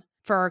won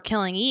for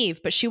Killing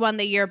Eve, but she won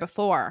the year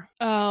before.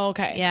 Oh,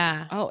 okay.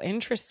 Yeah. Oh,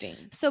 interesting.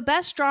 So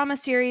Best Drama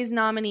Series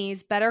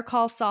nominees, Better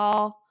Call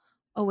Saul.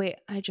 Oh, wait.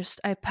 I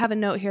have a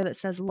note here that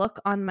says,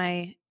 look on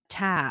my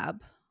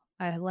tab.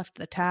 I left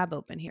the tab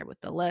open here with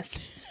the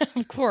list.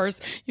 Of course.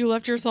 You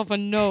left yourself a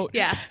note.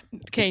 Yeah.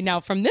 Okay, now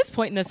from this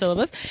point in the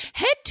syllabus,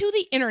 head to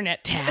the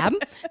internet tab.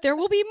 There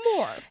will be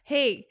more.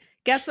 Hey,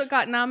 guess what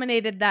got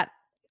nominated that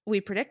we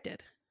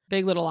predicted?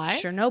 Big Little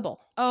Lies? Chernobyl.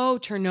 Oh,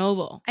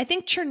 Chernobyl. I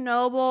think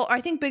Chernobyl, or I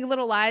think Big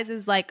Little Lies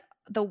is like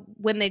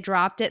when they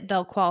dropped it,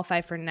 they'll qualify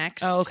for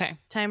next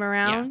time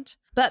around.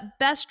 Yeah. But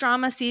Best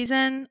Drama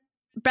Season,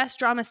 Best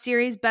Drama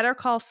Series, Better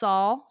Call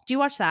Saul. Do you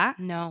watch that?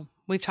 No.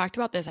 We've talked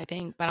about this, I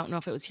think, but I don't know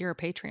if it was here or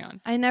Patreon.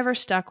 I never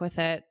stuck with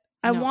it.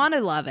 I want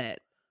to love it,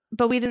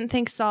 but we didn't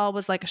think Saul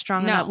was like a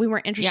strong enough. We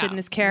weren't interested in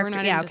his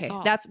character. Yeah, okay.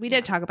 Saul. We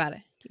did talk about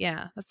it.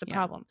 Yeah, that's the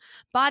problem.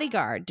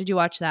 Bodyguard. Did you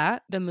watch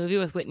that? The movie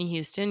with Whitney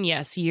Houston?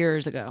 Yes,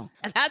 years ago.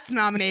 That's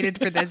nominated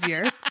for this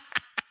year.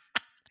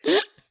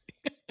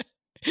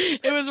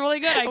 It was really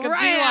good. I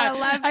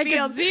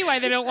could see why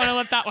they don't want to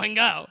let that one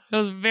go. It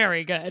was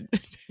very good.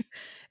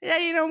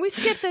 Yeah, we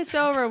skipped this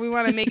over. We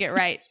want to make it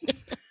right.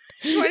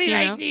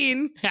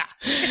 2019. Yeah.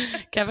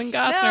 Kevin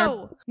Costner.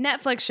 No.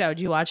 Netflix show.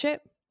 Did you watch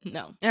it?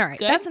 No. All right.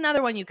 Good? That's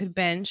another one you could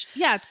binge.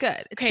 Yeah, it's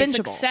good. It's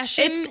bingeable.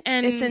 Succession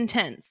it's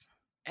intense.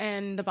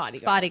 And The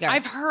Bodyguard.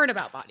 I've heard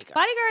about Bodyguard.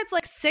 Bodyguard's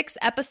like 6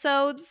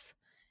 episodes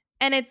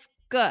and it's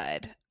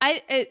good.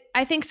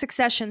 I think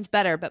Succession's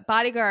better, but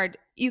Bodyguard,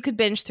 you could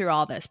binge through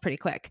all this pretty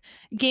quick.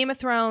 Game of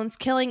Thrones,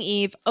 Killing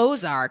Eve,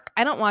 Ozark.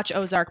 I don't watch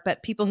Ozark,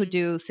 but people who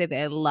do say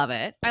they love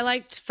it. I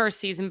liked first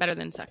season better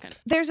than second.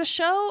 There's a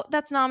show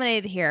that's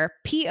nominated here,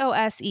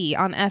 POSE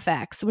on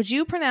FX. Would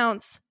you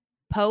pronounce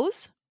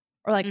Pose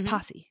or like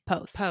Posse?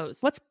 Pose. Pose.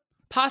 What's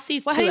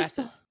Posse's 2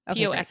 S's.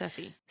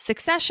 POSSE.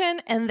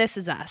 Succession and This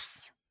Is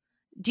Us.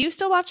 Do you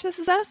still watch This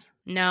Is Us?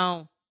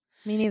 No.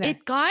 Me neither.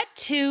 It got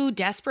too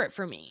desperate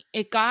for me.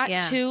 It got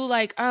too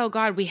like, oh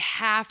God, we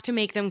have to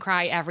make them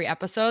cry every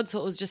episode. So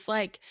it was just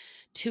like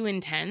too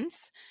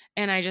intense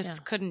and I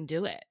just couldn't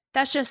do it.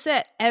 That's just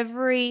it.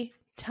 Every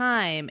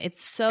time. It's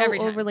so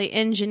overly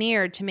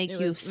engineered to make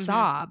you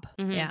sob.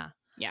 Mm-hmm. Yeah.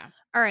 Yeah.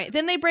 All right.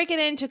 Then they break it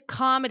into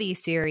comedy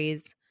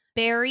series.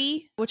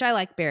 Barry, which I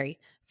like Barry.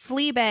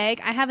 Fleabag.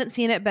 I haven't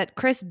seen it, but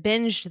Chris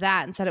binged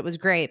that and said it was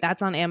great.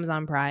 That's on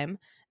Amazon Prime.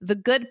 The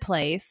Good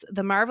Place.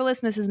 The Marvelous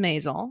Mrs.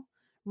 Maisel.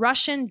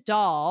 Russian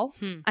Doll.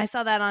 I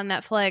saw that on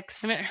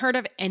Netflix. I haven't heard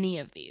of any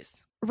of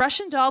these.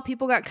 Russian Doll,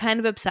 people got kind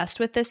of obsessed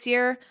with this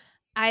year.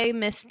 I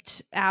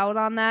missed out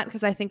on that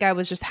because I think I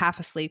was just half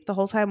asleep the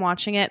whole time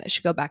watching it. I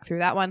should go back through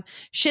that one.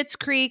 Schitt's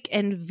Creek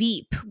and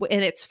Veep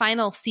in its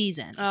final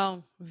season.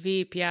 Oh,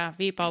 Veep. Yeah.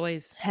 Veep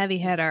always heavy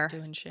hitter.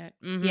 Doing shit.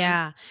 Mm-hmm.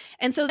 Yeah.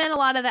 And so then a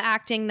lot of the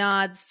acting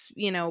nods,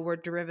 were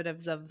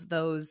derivatives of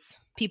those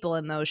people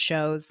in those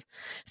shows.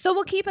 So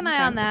we'll keep an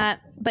eye on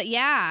that. But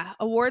yeah,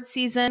 award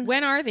season.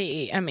 When are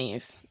the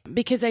Emmys?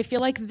 Because I feel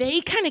like they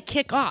kind of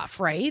kick off,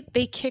 right?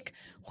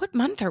 What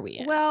month are we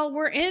in? Well,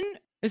 we're in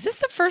Is this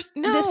the first?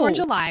 No. This we're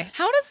July.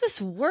 How does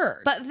this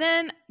work? But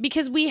then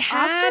because we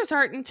had Oscars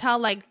aren't until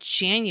like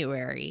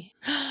January.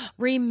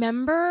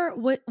 Remember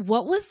what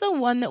was the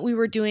one that we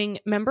were doing?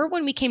 Remember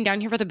when we came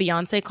down here for the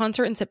Beyonce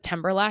concert in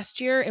September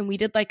last year and we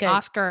did like a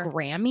Oscar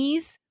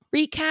Grammys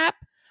recap?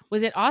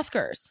 Was it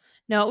Oscars?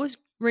 No, it was.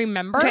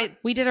 Remember? Okay.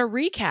 We did a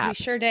recap. We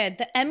sure did.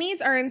 The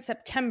Emmys are in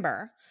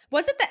September.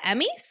 Was it the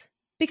Emmys?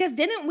 Because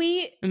didn't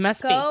we It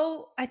must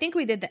go? I think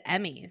we did the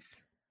Emmys.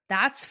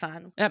 That's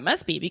fun. That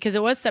must be because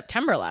it was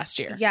September last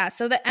year. Yeah.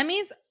 So the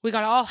Emmys, We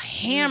got all we were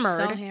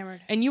hammered. so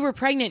hammered. And you were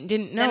pregnant and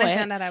didn't know Then I it.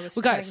 found out I was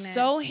We got pregnant.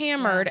 so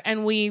hammered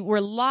and we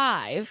were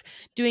live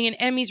doing an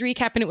Emmys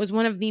recap and it was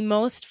one of the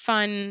most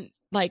recordings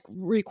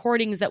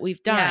recordings that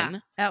we've done. Yeah,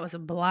 that was a Oh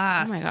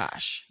blast. my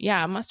gosh.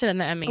 Yeah, it must have been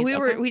the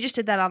Emmys. We just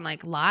did that on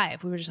like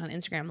live. We were just on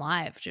Instagram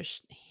live,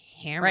 just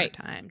hammer Right.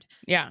 timed.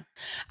 Yeah.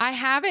 I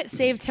have it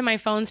saved to my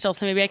phone still,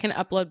 so maybe I can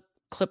upload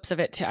clips of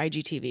it to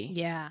IGTV,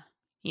 Yeah.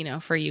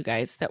 for you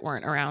guys that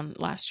weren't around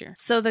last year.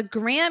 So the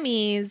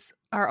Grammys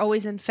are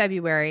always in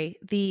February.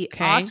 The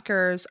Okay.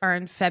 Oscars are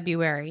in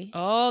February.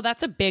 Oh,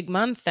 that's a big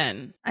month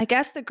then. I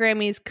guess the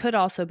Grammys could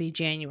also be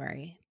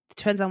January. It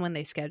depends on when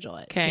they schedule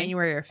it. Okay.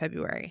 January or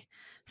February.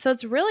 So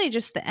it's really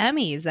just the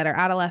Emmys that are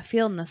out of left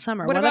field in the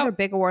summer. What What about- other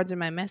big awards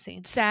am I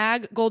missing?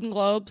 SAG, Golden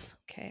Globes.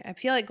 Okay. I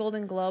feel like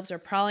Golden Globes are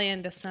probably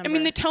in December. I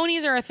mean, the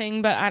Tonys are a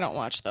thing, but I don't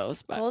watch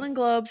those. But Golden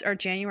Globes are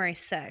January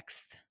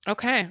 6th.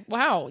 okay.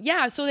 Wow.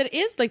 Yeah. So that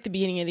is like the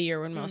beginning of the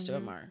year when most of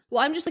them are.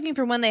 Well, I'm just looking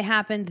for when they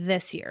happened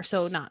this year.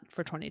 So not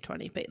for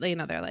 2020, but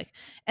they're like,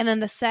 and then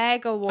the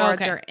SAG Awards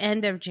Okay. are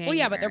end of January. Well,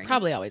 yeah, but they're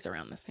probably always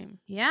around the same.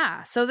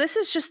 Yeah. So this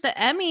is just the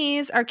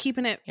Emmys are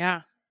keeping it,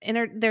 Yeah.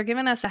 they're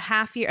giving us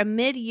a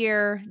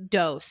mid-year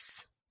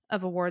dose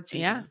of award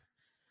season. Yeah.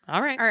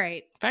 All right. All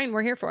right. Fine.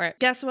 We're here for it.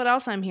 Guess what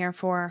else I'm here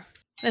for?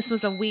 This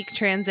was a weak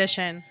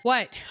transition.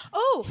 What?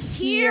 Oh,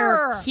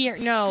 Here.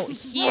 No,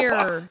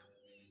 here.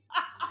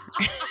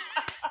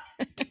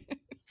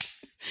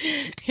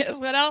 Guess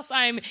what else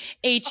I'm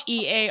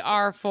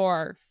HEAR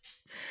for?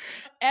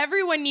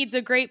 Everyone needs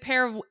a great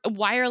pair of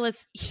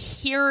wireless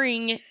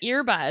hearing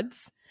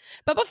earbuds.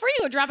 But before you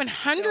go dropping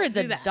hundreds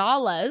do of that.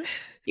 dollars,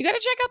 you got to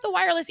check out the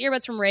wireless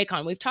earbuds from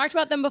Raycon. We've talked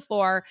about them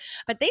before,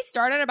 but they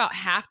start at about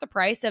half the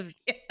price of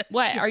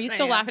what? Are you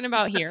still laughing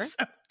about here?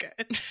 So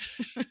good.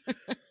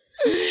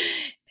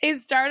 They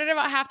started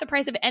about half the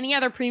price of any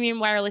other premium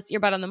wireless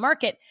earbud on the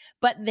market,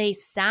 but they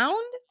sound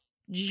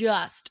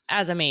just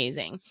as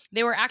amazing.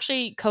 They were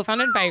actually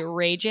co-founded by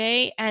Ray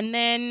J. And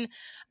then,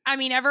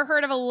 ever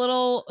heard of a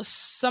little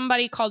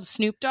somebody called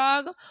Snoop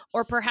Dogg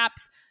or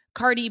perhaps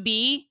Cardi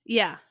B?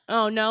 Yeah.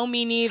 Oh, no,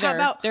 me neither. How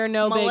about They're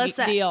no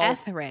Melissa big deals.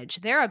 Etheridge?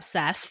 They're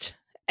obsessed.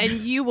 And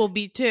you will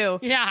be too.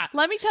 Yeah.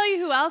 Let me tell you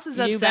who else is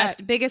You obsessed.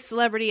 bet. Biggest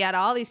celebrity out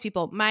of all these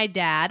people. My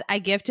dad. I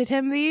gifted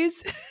him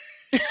these.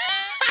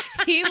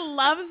 He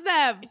loves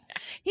them.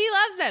 He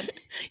loves them.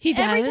 He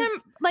does. Every time,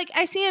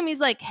 I see him, he's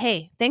like,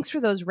 "Hey, thanks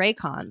for those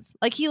Raycons."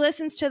 He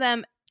listens to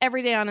them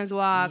every day on his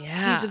walk.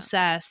 Yeah. He's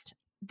obsessed.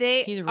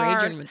 He's raging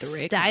are with the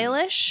Raycons.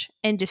 stylish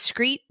and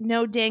discreet,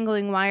 no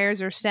dangling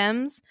wires or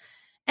stems.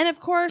 And of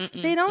course,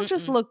 they don't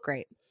just look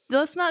great.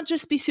 Let's not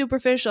just be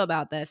superficial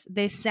about this.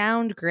 They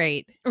sound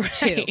great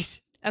too.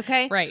 Right.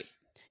 Okay? Right.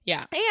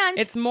 Yeah. And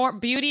It's more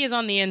beauty is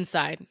on the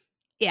inside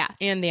yeah.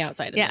 and the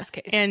outside in this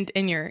case. And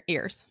in your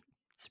ears.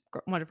 It's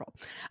wonderful.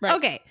 Right.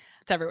 Okay.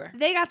 It's everywhere.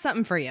 They got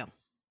something for you.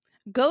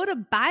 Go to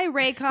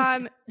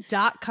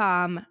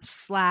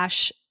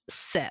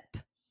buyraycon.com/sip.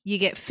 You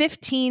get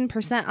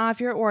 15% off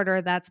your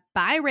order. That's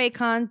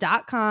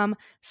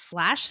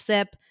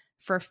buyraycon.com/sip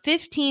for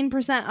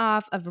 15%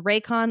 off of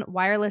Raycon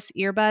wireless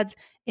earbuds.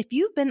 If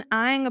you've been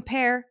eyeing a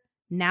pair,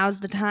 now's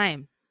the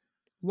time.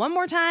 One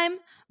more time,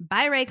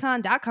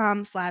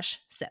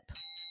 buyraycon.com/sip.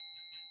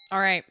 All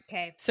right.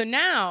 Okay. So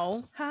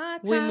now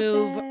Hot we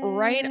move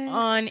right topics.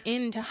 on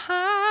into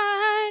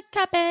hot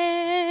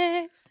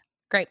topics.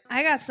 Great.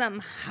 I got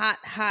something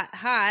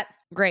hot.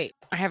 Great.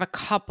 I have a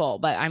couple,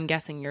 but I'm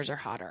guessing yours are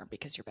hotter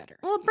because you're better.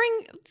 Well,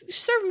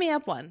 serve me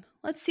up one.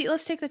 Let's see.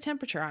 Let's take the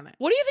temperature on it.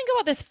 What do you think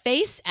about this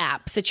face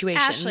app situation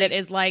Ashley, that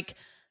is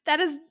That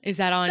is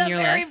that on the your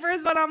very list?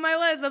 first one on my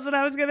list. That's what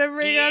I was going to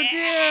bring up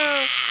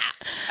too.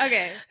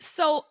 Okay.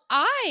 So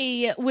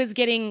I was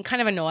getting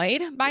kind of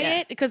annoyed by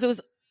it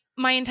because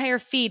my entire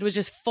feed was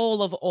just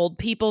full of old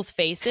people's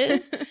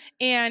faces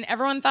and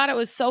everyone thought it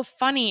was so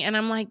funny. And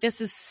I'm like, this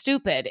is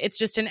stupid. It's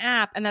just an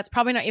app. And that's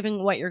probably not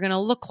even what you're going to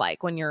look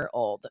like when you're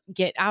old.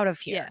 Get out of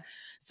here. Yeah.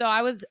 So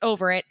I was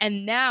over it.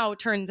 And now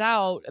turns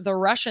out the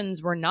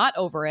Russians were not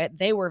over it.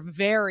 They were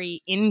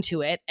very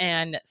into it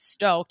and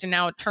stoked. And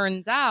now it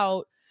turns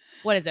out,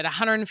 what is it,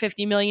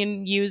 150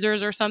 million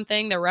users or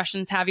something? The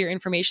Russians have your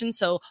information.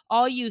 So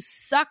all you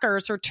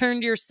suckers who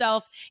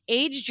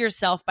aged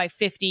yourself by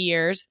 50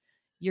 years,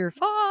 you're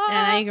fucked.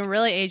 And now you can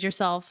really age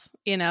yourself,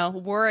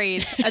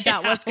 worried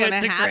about what's going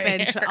with to the happen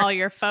gray to all hairs.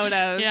 your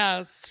photos.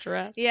 Yeah,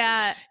 stress.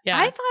 Yeah. Yeah.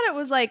 I thought it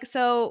was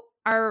so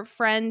our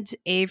friend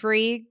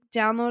Avery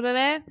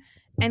downloaded it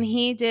and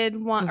he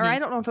did one, or Mhm. I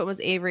don't know if it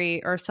was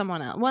Avery or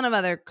someone else, one of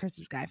other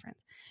Chris's guy friends.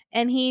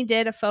 and he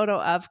did a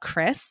photo of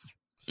Chris.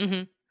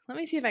 Mm-hmm. Let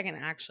me see if I can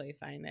actually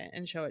find it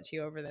and show it to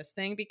you over this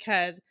thing,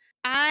 because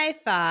I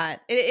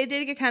thought it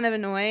did get kind of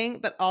annoying,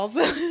 but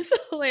also it's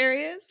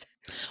hilarious.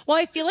 Well,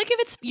 I feel like if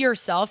it's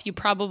yourself, you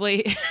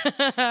probably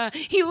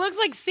he looks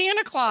like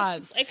Santa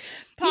Claus. Like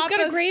he's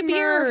got a gray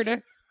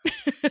beard.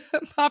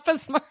 Papa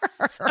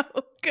Smurf. So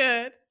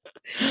good.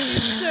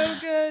 It's so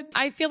good.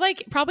 I feel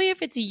like probably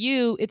if it's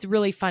you, it's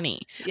really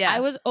funny. Yeah. I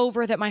was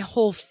over that my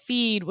whole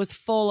feed was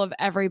full of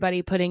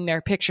everybody putting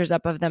their pictures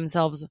up of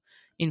themselves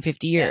in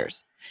 50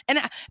 years.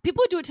 Yeah. And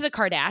people would do it to the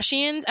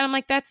Kardashians. And I'm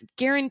like, that's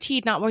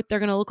guaranteed not what they're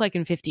going to look like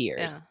in 50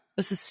 years. Yeah.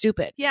 This is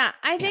stupid. Yeah.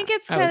 I think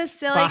it's kind of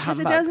silly because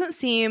it doesn't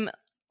seem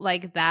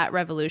like that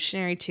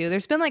revolutionary too.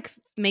 There's been like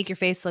make your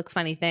face look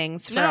funny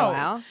things for a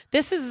while.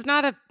 This is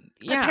not a,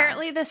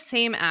 Apparently the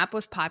same app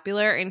was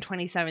popular in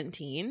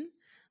 2017.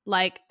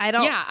 Like, I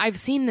don't. Yeah, I've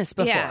seen this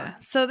before. Yeah.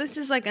 So this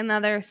is like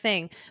another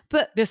thing.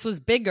 But this was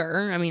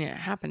bigger. I mean, it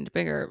happened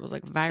bigger. It was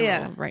like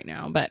viral right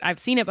now. But I've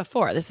seen it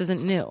before. This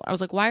isn't new. I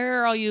was like, why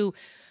are all you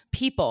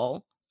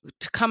people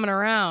coming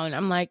around?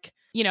 I'm like,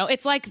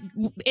 it's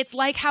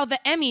like how the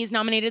Emmys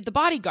nominated The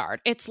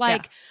Bodyguard. It's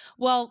like,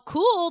 well,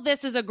 cool.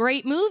 This is a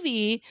great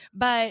movie,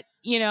 but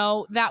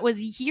that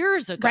was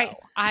years ago. Right.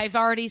 I've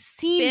already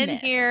seen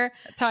this. Here.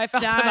 That's how I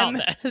felt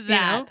about this.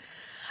 Yeah.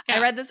 I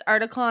read this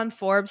article on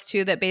Forbes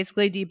too that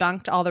basically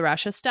debunked all the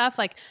Russia stuff.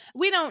 Like,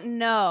 we don't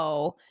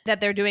know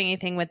that they're doing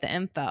anything with the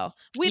info.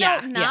 We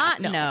don't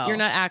know. You're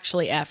not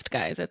actually effed,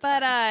 guys. It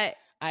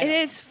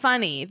is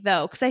funny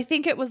though, because I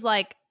think it was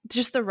like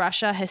just the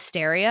Russia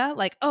hysteria.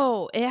 Like,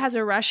 oh, it has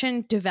a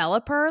Russian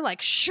developer.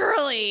 Like,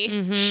 surely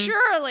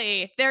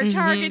they're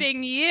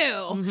targeting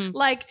you.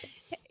 Like,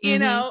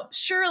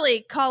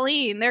 surely,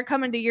 Colleen, they're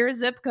coming to your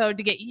zip code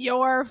to get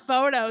your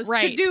photos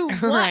to do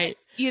what? Right.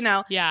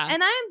 Yeah.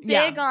 And I'm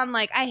big on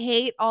like, I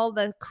hate all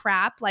the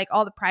crap, like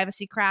all the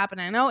privacy crap.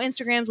 And I know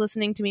Instagram's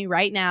listening to me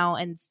right now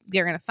and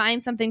they're going to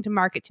find something to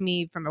market to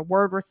me from a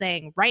word we're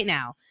saying right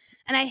now.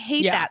 And I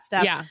hate that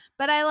stuff. Yeah.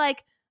 But I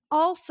like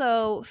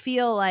also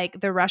feel like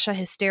the Russia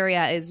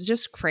hysteria is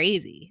just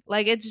crazy.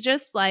 Like, it's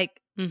just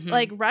like,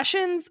 like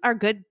Russians are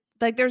good.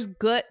 Like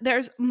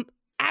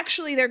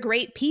actually they're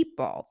great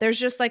people. There's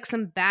just like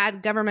some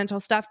bad governmental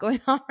stuff going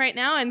on right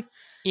now. And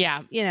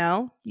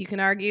you can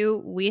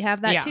argue we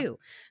have that too.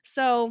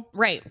 So,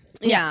 right.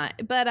 Yeah.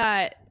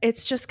 But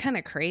it's just kind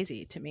of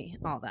crazy to me,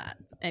 all that.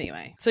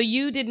 Anyway. So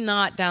you did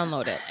not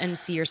download it and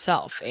see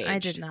yourself aged? I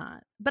did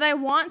not. But I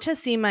want to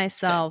see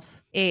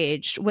myself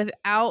aged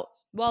without.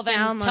 Well,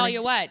 then tell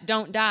you what,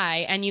 don't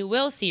die and you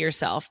will see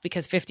yourself,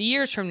 because 50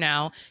 years from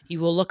now, you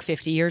will look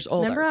 50 years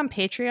older. Remember on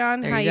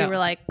Patreon how you were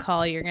like,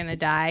 call you're going to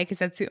die because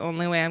that's the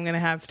only way I'm going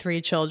to have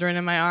 3 children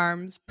in my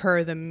arms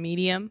per the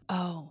medium?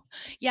 Oh,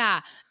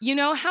 yeah. You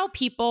know how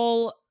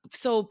people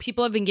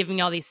have been giving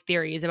me all these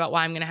theories about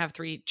why I'm going to have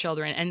 3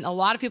 children. And a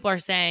lot of people are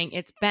saying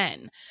it's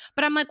Ben.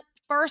 But I'm like,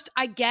 first,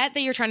 I get that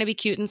you're trying to be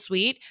cute and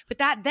sweet, but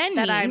that then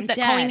means that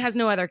Colleen has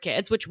no other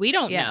kids, which we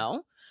don't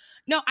know.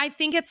 No, I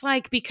think it's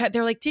like, because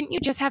they're like, didn't you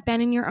just have Ben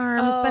in your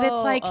arms? But it's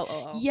like,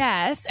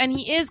 yes. And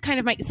he is kind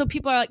of so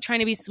people are like trying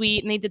to be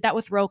sweet, and they did that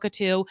with Roka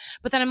too.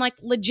 But then I'm like,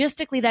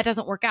 logistically, that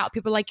doesn't work out.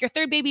 People are like, your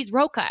third baby's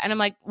Roka. And I'm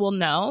like, well,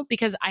 no,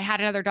 because I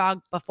had another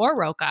dog before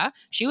Roka.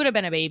 She would have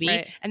been a baby.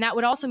 Right. And that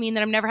would also mean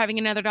that I'm never having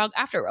another dog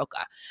after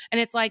Roka. And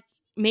it's like,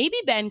 maybe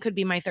Ben could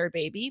be my third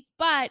baby,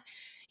 but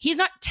he's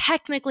not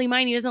technically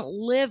mine. He doesn't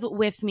live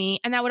with me.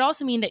 And that would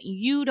also mean that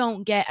you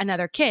don't get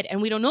another kid.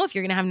 And we don't know if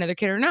you're going to have another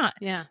kid or not.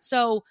 Yeah.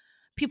 So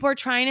people are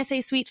trying to say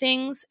sweet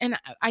things, and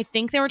I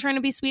think they were trying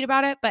to be sweet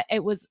about it, but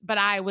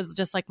I was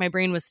just like, my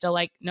brain was still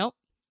like, nope,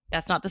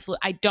 that's not the solution.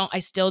 I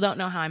still don't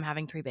know how I'm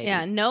having 3 babies.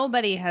 Yeah,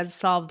 nobody has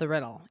solved the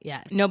riddle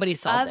yet. Nobody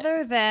solved it.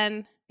 Other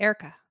than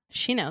Erica.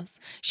 She knows.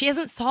 She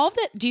hasn't solved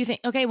it? Do you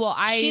think? Okay, well,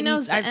 she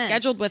knows I've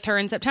scheduled with her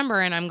in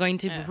September, and I'm going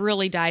to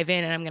really dive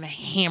in, and I'm going to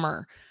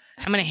hammer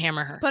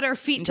her. Put her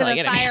feet to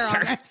the fire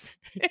on us.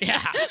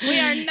 Yeah. We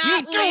are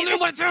not You don't know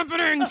what's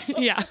happening.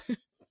 Yeah.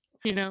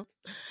 Oh,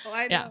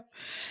 I know. Yeah.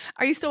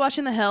 Are you still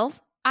watching The Hills?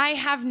 I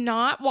have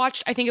not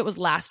watched. I think it was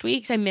last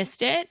week, so I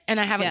missed it, and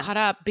I haven't caught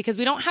up because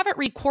we don't have it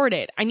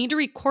recorded. I need to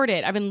record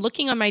it. I've been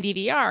looking on my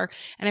DVR,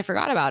 and I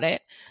forgot about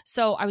it.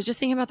 So I was just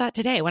thinking about that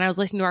today when I was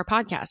listening to our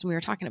podcast, and we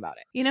were talking about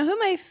it. You know who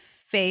my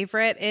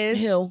favorite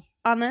is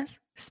on this?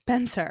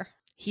 Spencer.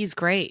 He's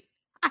great.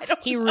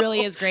 He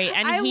really is great.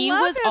 And he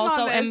was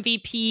also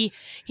MVP.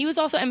 He was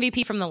also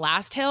MVP from the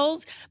last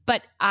Hills,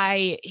 but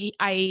I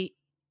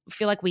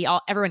feel like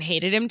everyone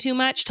hated him too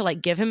much to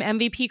like give him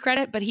MVP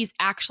credit, but he's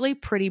actually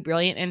pretty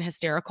brilliant and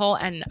hysterical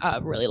and a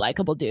really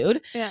likable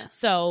dude. Yeah.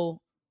 So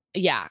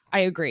yeah, I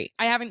agree.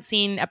 I haven't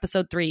seen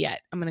episode 3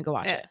 yet. I'm going to go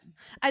watch it.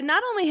 And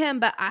not only him,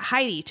 but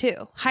Heidi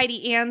too.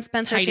 Heidi and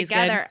Spencer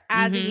together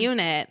as a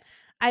unit.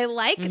 I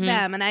like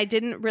them, and I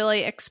didn't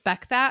really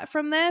expect that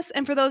from this.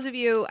 And for those of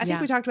you, I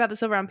think we talked about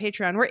this over on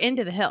Patreon, we're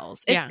into The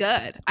Hills. It's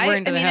good. We're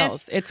into The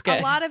Hills. It's good.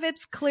 A lot of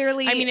it's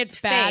clearly it's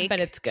fake. Bad, but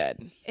it's good.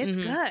 It's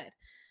good.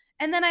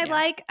 And then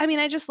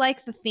I just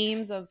like the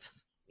themes of,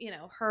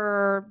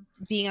 her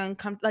being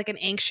uncomfortable, like an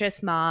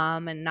anxious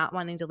mom and not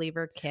wanting to leave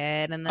her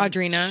kid. And then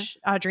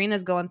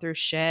Audrina's going through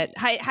shit.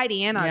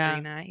 Heidi and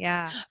Audrina.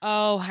 Yeah.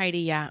 Oh, Heidi.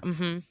 Yeah.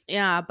 Mm-hmm.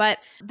 Yeah. But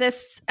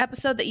this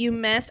episode that you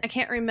missed, I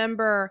can't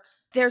remember.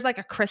 There's like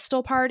a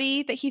crystal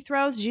party that he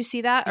throws. Did you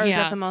see that? Or is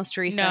that the most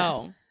recent?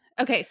 No.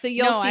 Okay, so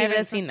you'll see. I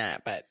haven't seen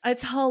that, but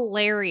it's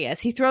hilarious.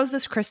 He throws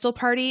this crystal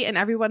party, and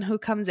everyone who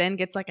comes in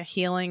gets like a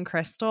healing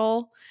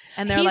crystal,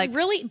 and they're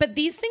really. But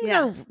these things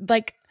are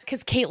like,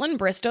 because Caitlin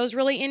Bristow's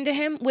really into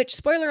him. Which,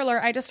 spoiler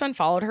alert, I just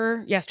unfollowed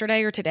her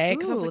yesterday or today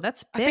because I was like,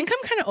 that's big. I think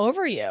I'm kind of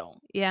over you.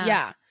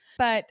 Yeah.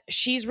 But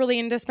she's really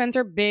into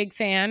Spencer, big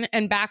fan.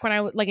 And back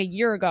when like a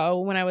year ago,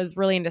 when I was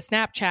really into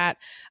Snapchat,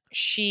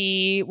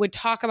 she would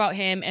talk about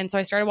him. And so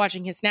I started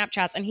watching his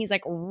Snapchats, and he's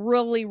like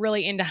really,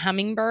 really into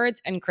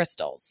hummingbirds and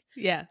crystals.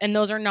 Yeah. And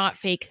those are not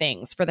fake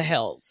things for the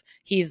hills.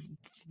 He's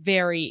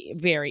very,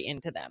 very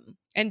into them.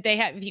 And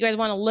if you guys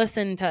want to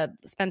listen to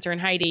Spencer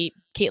and Heidi,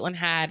 Caitlin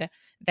had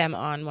them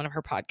on one of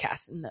her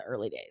podcasts in the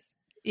early days.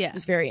 Yeah. It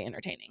was very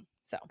entertaining.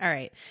 So, all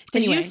right.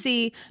 Did you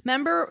see,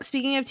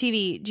 speaking of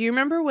TV, do you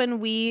remember when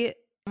we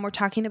were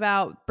talking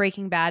about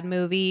Breaking Bad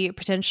movie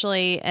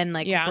potentially, and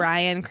like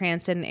Bryan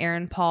Cranston and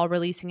Aaron Paul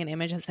releasing an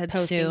image that said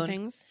posting soon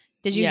things?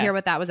 Did you hear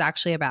what that was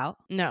actually about?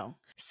 No.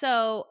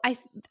 So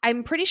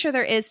I'm pretty sure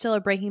there is still a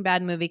Breaking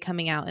Bad movie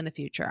coming out in the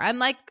future. I'm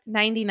like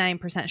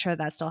 99% sure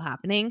that's still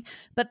happening.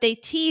 But they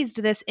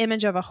teased this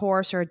image of a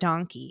horse or a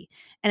donkey,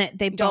 and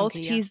they both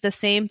teased the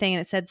same thing,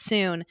 and it said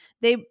soon.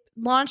 They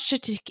launched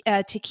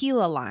a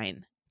tequila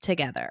line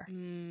together.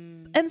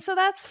 And so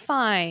that's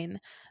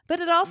fine. But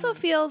it also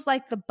feels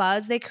like the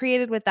buzz they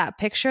created with that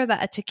picture,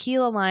 that a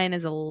tequila line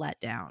is a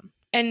letdown.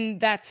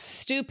 And that's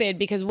stupid,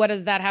 because what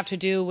does that have to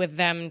do with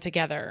them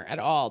together at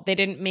all? They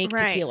didn't make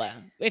tequila.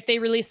 If they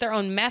released their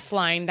own meth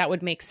line, that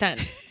would make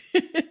sense.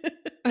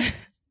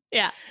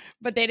 Yeah.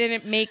 But they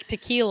didn't make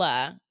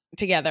tequila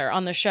together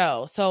on the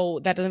show.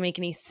 So that doesn't make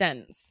any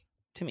sense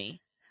to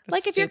me.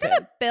 That's if you're going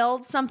to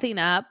build something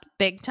up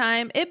big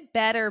time, it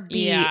better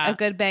be a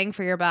good bang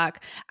for your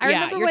buck. I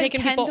remember you're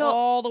taking people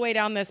all the way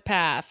down this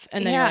path,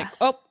 and then you're like,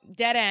 oh,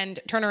 dead end,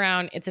 turn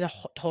around. It's a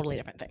totally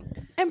different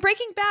thing. And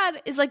Breaking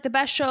Bad is like the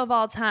best show of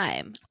all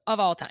time.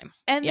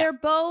 And they're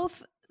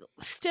both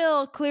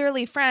still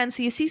clearly friends.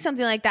 So you see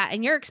something like that,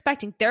 and you're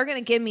expecting they're going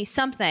to give me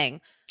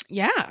something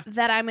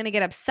that I'm going to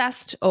get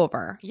obsessed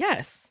over.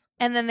 Yes.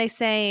 And then they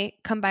say,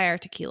 come buy our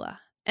tequila.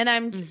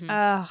 And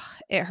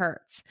it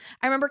hurts.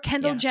 I remember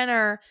Kendall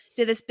Jenner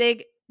did this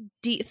big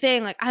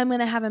thing, like, I'm going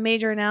to have a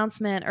major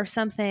announcement or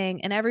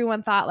something. And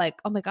everyone thought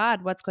like, oh my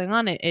God, what's going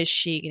on? Is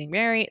she getting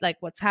married? Like,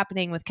 what's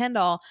happening with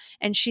Kendall?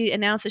 And she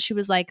announced that she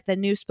was like the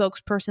new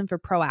spokesperson for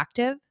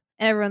Proactiv.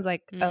 And everyone's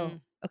like, oh,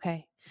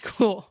 okay.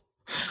 Cool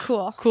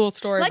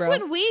story, like, bro.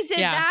 when we did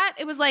that,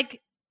 it was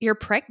like, you're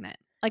pregnant.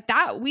 Like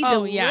that, we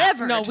delivered. Yeah.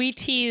 No, we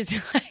teased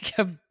like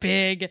a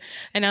big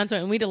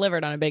announcement, and we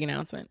delivered on a big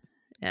announcement.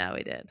 Yeah,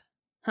 we did.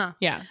 Huh.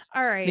 Yeah.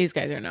 All right. These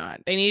guys are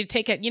not. They need to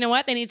take it. You know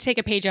what? They need to take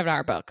a page out of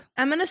our book.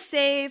 I'm going to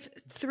save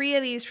 3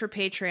 of these for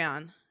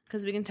Patreon,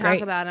 because we can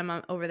talk about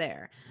them over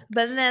there.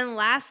 But then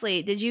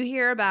lastly, did you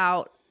hear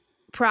about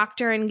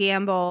Procter &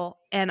 Gamble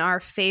and our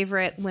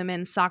favorite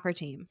women's soccer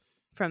team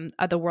from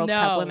the World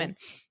Cup women?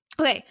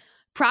 Okay.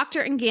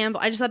 Procter & Gamble,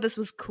 I just thought this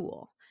was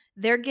cool.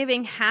 They're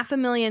giving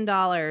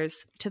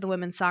 $500,000 to the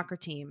women's soccer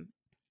team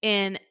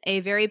in a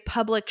very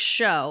public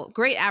show.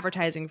 Great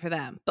advertising for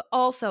them, but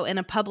also in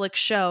a public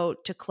show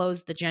to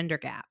close the gender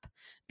gap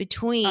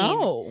between.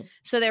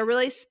 So they're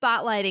really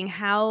spotlighting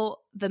how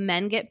the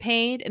men get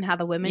paid and how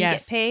the women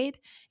get paid.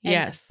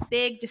 And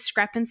big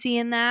discrepancy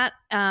in that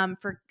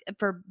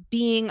for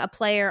being a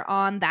player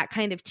on that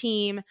kind of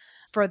team,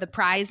 for the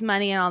prize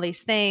money and all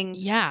these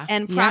things. Yeah.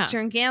 And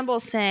Procter & Gamble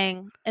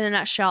saying, in a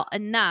nutshell,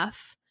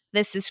 enough.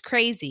 This is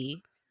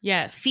crazy.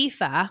 Yes.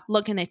 FIFA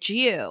looking at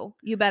you.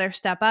 You better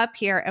step up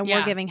here, and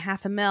we're giving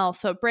 $500,000.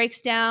 So it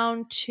breaks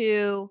down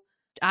to,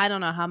 I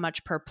don't know how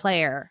much per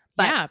player,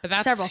 but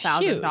that's several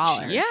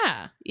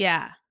 $1,000s.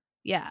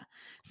 Yeah.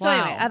 So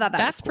anyway, I thought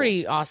that's was cool.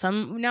 pretty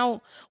awesome.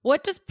 Now,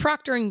 what does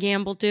Procter &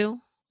 Gamble do?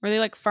 Are they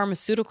like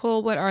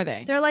pharmaceutical? What are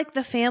they? They're like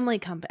the family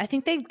company. I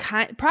think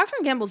Procter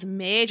 & Gamble's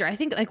major. I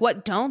think, like,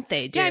 what don't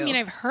they do? Yeah, I mean,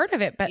 I've heard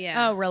of it, but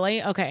oh,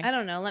 really? Okay. I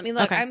don't know. Let me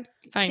look. Okay, I'm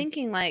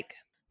thinking like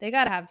they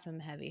got to have some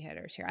heavy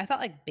hitters here. I thought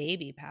like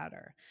baby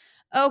powder.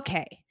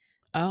 Okay.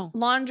 Oh.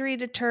 Laundry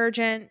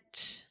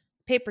detergent,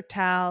 paper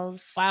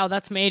towels. Wow,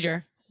 that's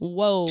major.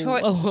 Whoa.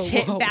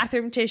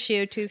 Bathroom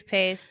tissue,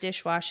 toothpaste,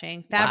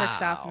 dishwashing, fabric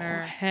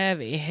softener.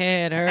 Heavy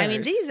hitters. I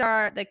mean, these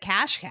are the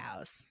cash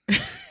cows.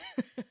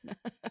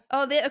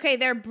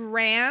 They're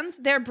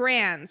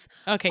brands.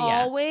 Okay,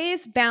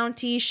 Always,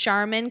 Bounty,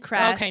 Charmin,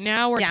 Crest. Okay,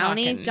 now we're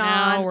Downy, talking. Dawn,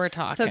 Now we're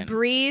talking.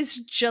 Febreze,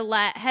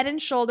 Gillette, Head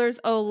and Shoulders,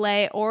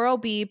 Olay,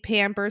 Oral-B,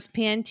 Pampers,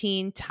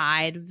 Pantene,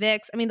 Tide,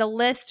 Vicks. I mean, the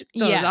list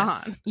goes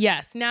on.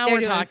 Yes, now They're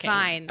we're doing talking.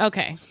 fine.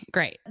 Okay,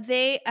 great.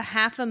 They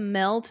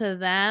 $500,000 to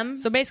them.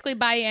 So basically,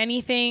 buy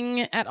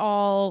anything at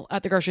all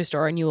at the grocery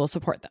store, and you will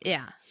support them.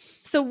 Yeah.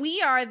 So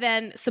we are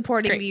then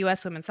supporting the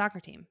U.S. women's soccer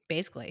team,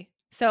 basically.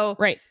 So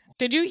right.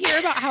 did you hear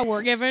about how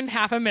we're giving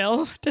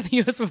 $500,000 to the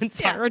U.S. Women's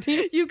Soccer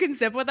team? You can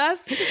sip with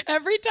us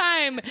Every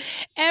time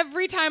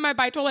I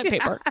buy toilet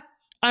paper,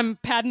 I'm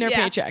padding their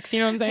paychecks.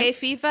 You know what I'm saying?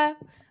 Hey, FIFA,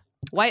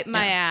 wipe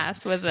my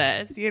ass with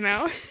this, you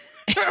know?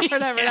 Or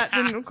whatever. That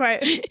didn't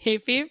quite. Hey,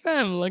 FIFA,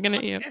 I'm looking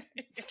at you.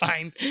 It's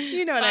fine.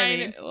 You know what I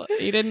mean.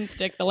 You didn't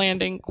stick the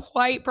landing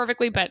quite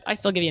perfectly, but I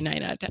still give you a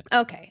 9 out of 10.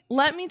 Okay.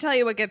 Let me tell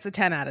you what gets a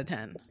 10 out of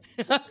 10.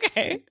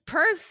 Okay.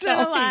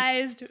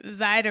 Personalized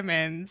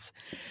vitamins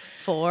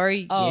for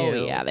you.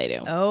 Oh, yeah, they do.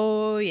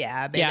 Oh,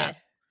 yeah, baby. Yeah.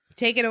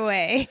 Take it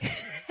away.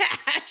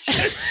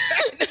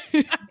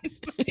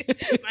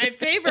 My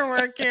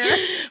paperwork here.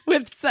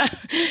 With some,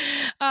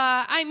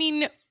 I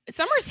mean,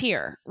 summer's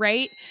here,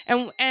 right?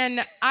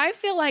 And I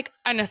feel like,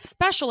 and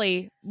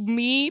especially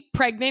me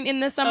pregnant in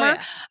the summer,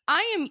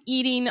 I am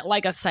eating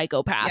like a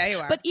psychopath. Yeah, you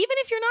are. But even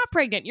if you're not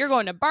pregnant, you're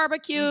going to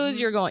barbecues,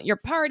 you're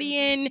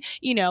partying,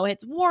 you know,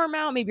 it's warm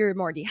out, maybe you're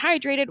more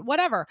dehydrated,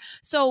 whatever.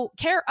 So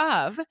Care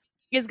of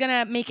is going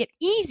to make it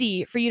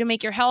easy for you to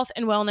make your health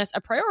and wellness a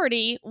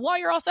priority while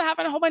you're also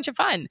having a whole bunch of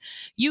fun.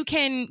 You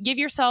can give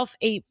yourself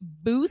a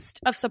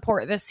boost of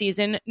support this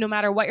season, no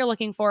matter what you're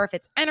looking for. If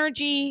it's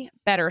energy,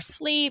 better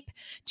sleep,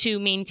 to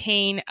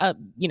maintain a,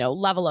 you know,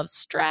 level of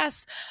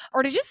stress,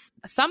 or to just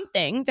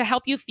something to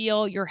help you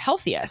feel your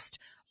healthiest.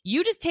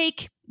 You just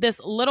take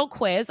this little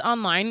quiz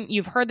online.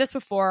 You've heard this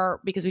before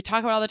because we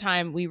talk about it all the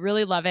time. We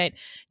really love it.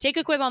 Take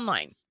a quiz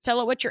online. Tell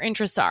it what your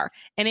interests are,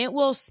 and it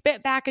will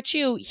spit back at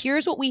you.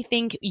 Here's what we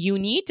think you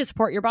need to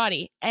support your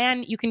body,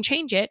 and you can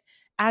change it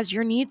as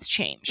your needs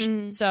change.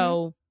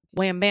 So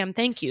wham, bam,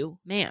 thank you,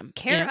 ma'am.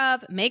 Care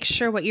of makes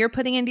sure what you're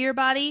putting into your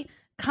body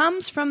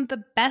comes from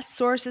the best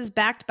sources,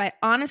 backed by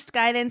honest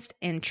guidance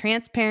and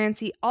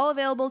transparency, all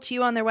available to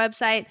you on their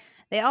website.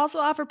 They also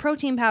offer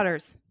protein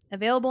powders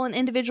available in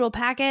individual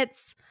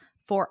packets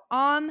for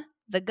on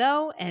the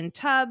go and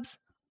tubs,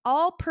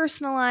 all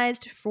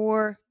personalized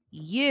for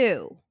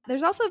you.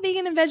 There's also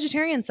vegan and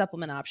vegetarian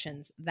supplement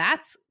options.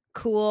 That's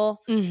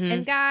cool.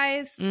 And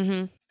guys,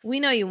 we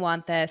know you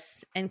want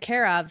this, and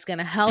Care of's going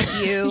to help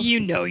you. You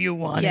know you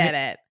want get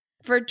it.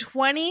 For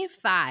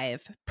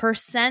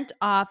 25%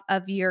 off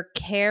of your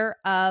Care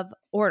of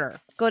order,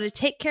 go to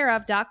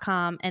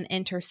takecareof.com and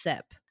enter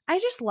SIP. I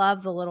just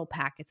love the little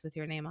packets with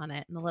your name on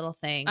it and the little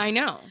things. I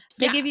know.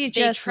 They give you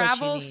just they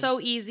travel what you need.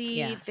 so easy.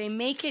 Yeah. They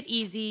make it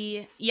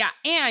easy. Yeah.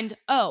 And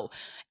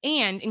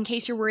in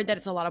case you're worried that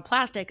it's a lot of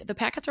plastic, the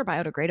packets are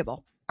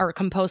biodegradable or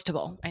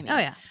compostable. I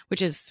mean,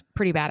 which is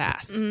pretty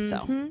badass.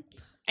 So,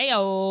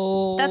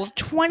 ayo. That's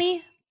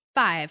 25%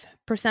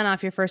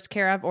 off your first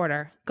Care of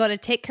order. Go to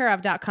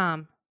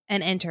takecareof.com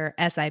and enter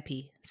SIP.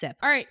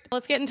 All right,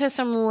 let's get into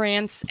some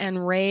rants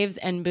and raves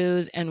and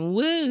boos and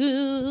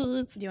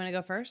woos. Do you want to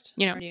go first?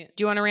 You know, do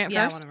you want to rant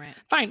first? first? I want to rant.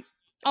 Fine.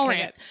 I'll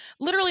Okay, rant.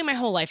 Literally, my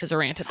whole life is a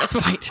rant at this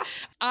point.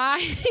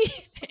 I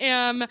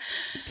am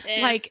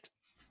like,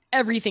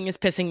 everything is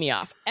pissing me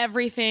off.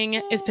 Everything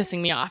is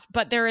pissing me off.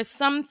 But there is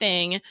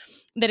something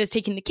that is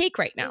taking the cake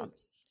right now.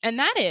 And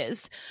that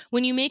is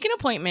when you make an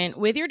appointment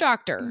with your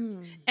doctor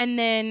and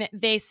then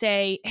they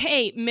say,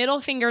 hey, middle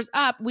fingers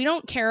up. We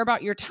don't care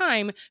about your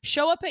time.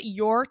 Show up at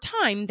your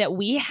time that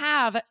we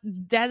have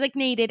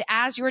designated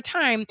as your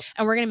time,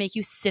 and we're going to make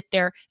you sit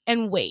there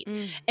and wait.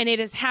 And it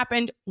has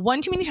happened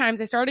one too many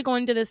times. I started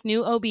going to this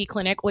new OB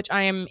clinic, which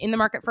I am in the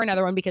market for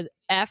another one because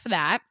F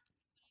that.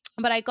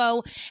 But I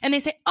go and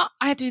they say, oh,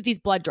 I have to do these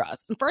blood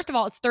draws. And first of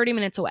all, it's 30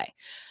 minutes away.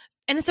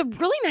 And it's a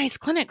really nice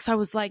clinic. So I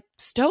was like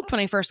stoked when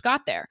I first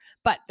got there.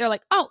 But they're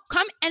like, oh,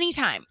 come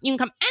anytime. You can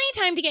come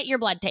anytime to get your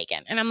blood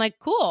taken. And I'm like,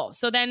 cool.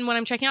 So then when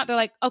I'm checking out, they're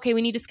like, okay,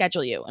 we need to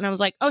schedule you. And I was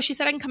like, oh, she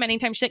said I can come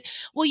anytime. She's like,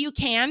 well, you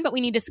can, but we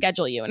need to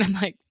schedule you. And I'm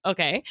like,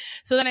 okay.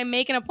 So then I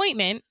make an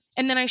appointment.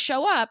 And then I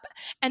show up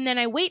and then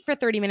I wait for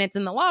 30 minutes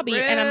in the lobby.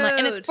 Rude. And I'm like,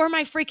 and it's for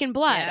my freaking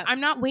blood. Yep.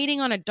 I'm not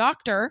waiting on a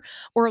doctor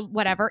or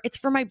whatever. It's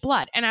for my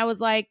blood. And I was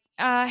like,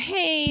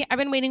 hey, I've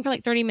been waiting for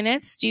like 30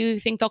 minutes. Do you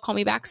think they'll call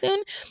me back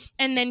soon?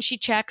 And then she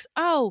checks.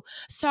 Oh,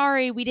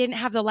 sorry. We didn't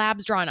have the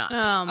labs drawn up.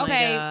 Oh my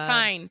okay, God.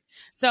 fine.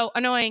 So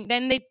annoying.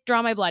 Then they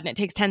draw my blood and it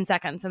takes 10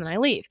 seconds and then I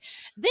leave.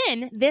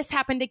 Then this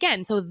happened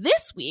again. So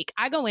this week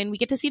I go in, we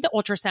get to see the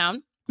ultrasound.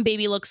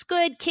 Baby looks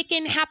good,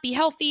 kicking, happy,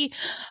 healthy.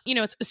 You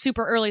know, it's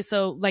super early,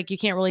 so like you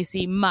can't really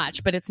see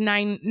much, but it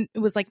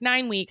was like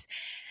 9 weeks.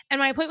 And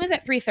my appointment was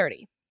at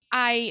 3:30.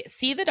 I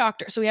see the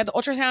doctor. So we have the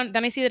ultrasound,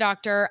 then I see the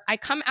doctor. I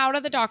come out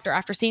of the doctor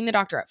after seeing the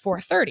doctor at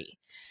 4:30.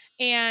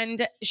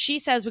 And she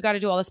says, we got to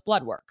do all this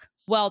blood work.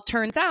 Well,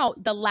 turns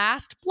out the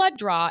last blood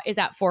draw is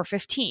at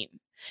 4:15.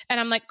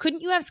 And I'm like,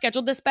 couldn't you have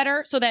scheduled this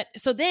better? So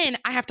then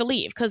I have to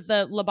leave because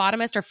the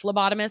lobotomist or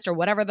phlebotomist or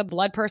whatever the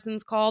blood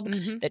person's called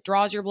that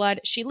draws your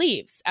blood, she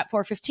leaves at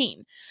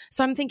 4:15.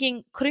 So I'm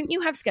thinking, couldn't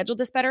you have scheduled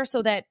this better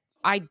so that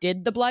I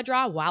did the blood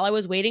draw while I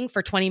was waiting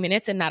for 20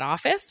 minutes in that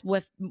office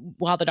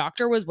while the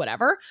doctor was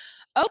whatever?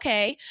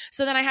 Okay.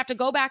 So then I have to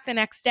go back the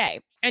next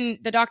day. And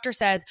the doctor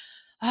says,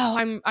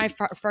 oh, I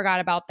forgot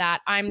about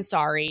that. I'm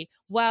sorry.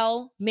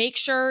 Well, make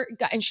sure,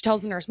 and she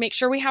tells the nurse, make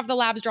sure we have the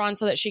labs drawn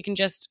so that she can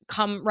just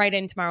come right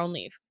in tomorrow and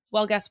leave.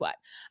 Well, guess what?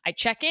 I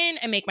check in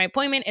and make my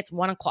appointment. It's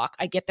 1:00.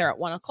 I get there at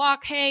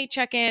 1:00. Hey,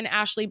 check in,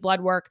 Ashley,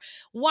 blood work.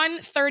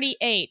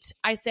 1:38.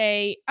 I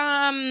say,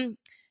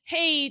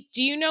 hey,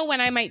 do you know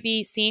when I might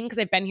be seen? Because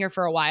I've been here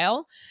for a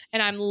while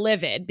and I'm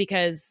livid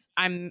because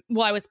I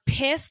was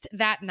pissed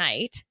that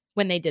night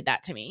when they did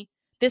that to me.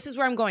 This is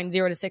where I'm going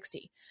 0 to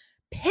 60.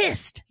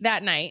 Pissed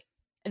that night.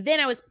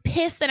 Then I was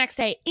pissed the next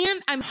day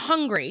and I'm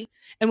hungry.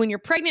 And when you're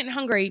pregnant and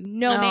hungry,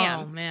 no,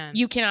 man,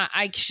 you cannot,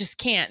 I just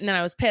can't. And then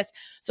I was pissed.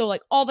 So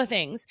like all the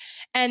things.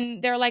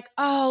 And they're like,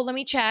 oh, let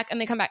me check.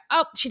 And they come back.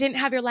 Oh, she didn't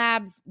have your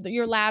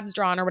labs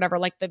drawn or whatever,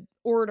 like the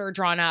order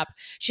drawn up.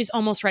 She's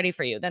almost ready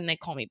for you. Then they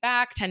call me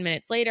back 10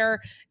 minutes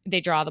later.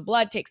 They draw the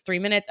blood, takes 3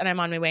 minutes and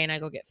I'm on my way and I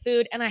go get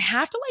food. And I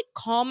have to like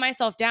calm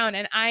myself down.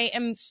 And I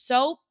am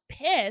so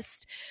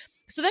pissed.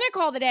 So then I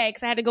called the day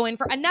because I had to go in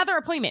for another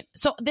appointment.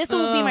 So this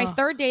will be my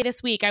third day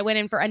this week. I went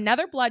in for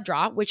another blood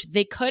draw, which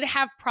they could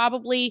have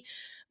probably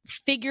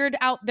figured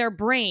out their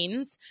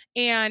brains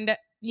and,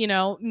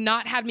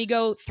 not had me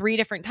go 3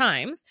 different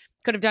times.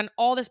 Could have done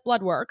all this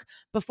blood work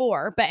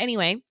before. But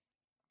anyway,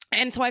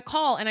 and so I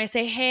call and I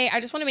say, hey, I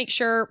just want to make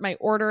sure my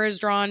order is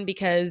drawn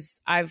because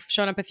I've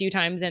shown up a few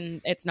times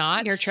and it's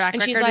not. Your track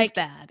record is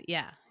bad.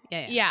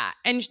 Yeah.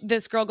 And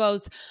this girl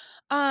goes,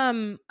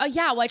 yeah,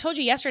 well, I told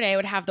you yesterday I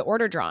would have the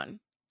order drawn.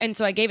 And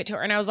so I gave it to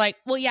her and I was like,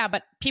 well, yeah,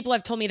 but people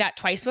have told me that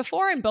twice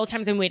before. And both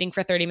times I'm waiting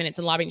for 30 minutes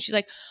in lobby. And she's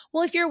like,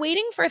 well, if you're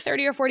waiting for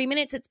 30 or 40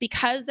 minutes, it's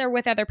because they're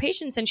with other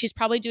patients and she's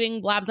probably doing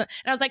blabs. And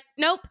I was like,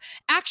 nope,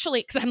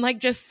 actually, because I'm like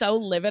just so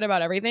livid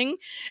about everything.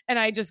 And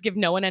I just give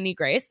no one any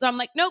grace. So I'm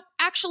like, nope,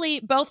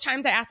 actually, both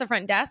times I asked the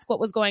front desk what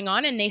was going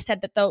on. And they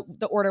said that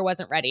the order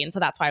wasn't ready. And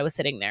so that's why I was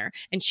sitting there.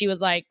 And she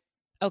was like,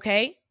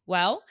 okay,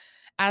 well,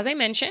 as I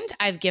mentioned,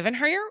 I've given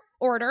her your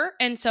order.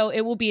 And so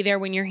it will be there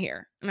when you're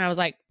here. And I was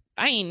like,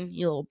 fine,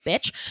 you little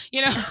bitch,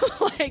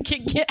 like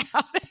get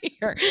out of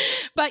here.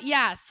 But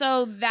yeah,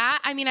 so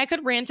that, I mean, I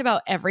could rant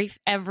about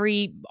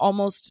every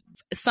almost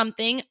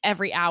something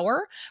every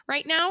hour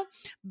right now,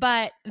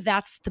 but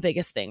that's the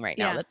biggest thing right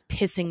now that's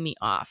pissing me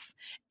off.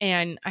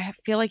 And I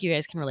feel like you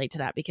guys can relate to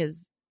that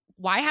because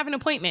why have an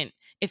appointment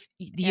if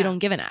you don't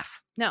give an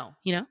F? No.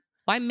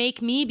 Why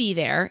make me be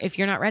there if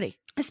you're not ready?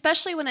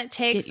 Especially when it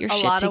takes a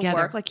lot of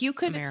work. Like you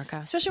could, America.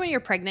 Especially when you're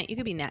pregnant, you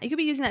could be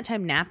using that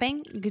time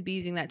napping. You could be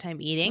using that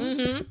time eating.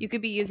 Mm-hmm. You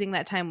could be using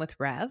that time with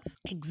Rev.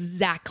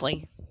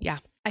 Exactly. Yeah.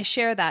 I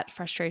share that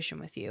frustration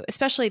with you,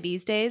 especially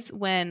these days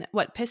when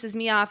what pisses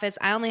me off is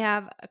I only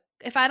have,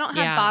 if I don't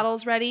have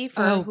bottles ready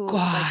for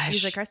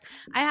usually Chris,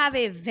 I have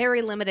a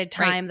very limited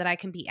time that I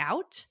can be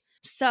out.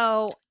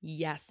 So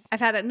yes,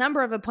 I've had a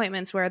number of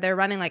appointments where they're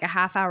running like a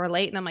half hour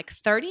late and I'm like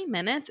 30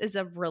 minutes is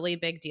a really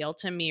big deal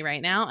to me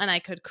right now. And I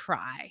could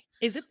cry.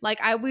 Is it? Like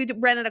we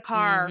rented a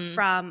car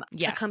from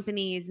a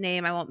company's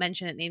name. I won't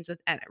mention it.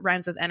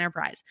 Rhymes with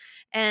Enterprise.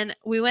 And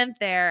we went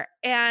there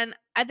and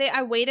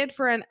I waited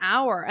for an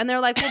hour and they're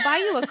like, we'll buy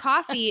you a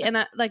coffee.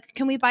 And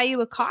can we buy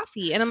you a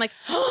coffee? And I'm like,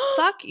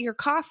 fuck your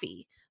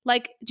coffee.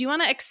 Like, do you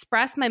want to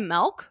express my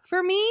milk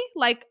for me?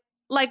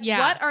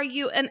 What are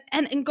you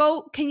and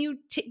go? Can you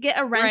get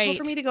a rental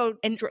for me to go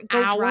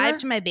drive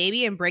to my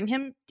baby and bring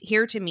him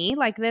here to me?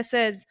 Like this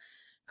is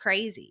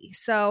crazy.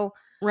 So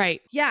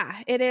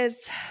yeah, it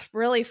is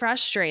really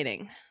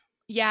frustrating.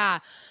 Yeah,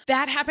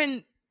 that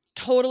happened.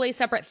 Totally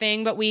separate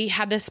thing, but we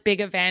had this big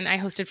event I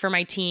hosted for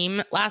my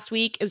team last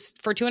week. It was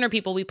for 200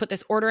 people. We put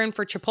this order in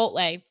for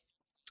Chipotle,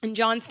 and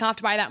John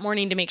stopped by that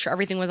morning to make sure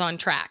everything was on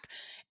track.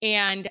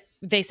 And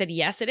they said,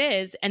 yes, it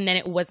is. And then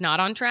it was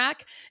not on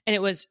track. And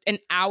it was an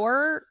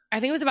hour, I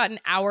think it was about an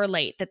hour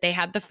late that they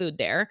had the food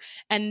there.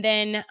 And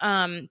then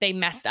they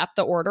messed up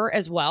the order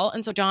as well.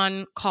 And so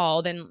John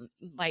called and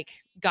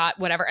got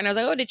whatever. And I was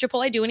like, oh, did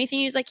Chipotle do anything?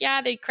 He's like,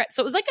 yeah,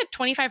 so it was like a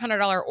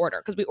 $2,500 order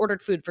because we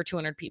ordered food for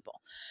 200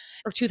 people.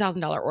 Or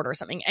 $2,000 order or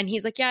something. And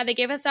he's like, yeah, they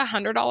gave us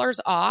 $100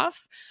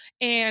 off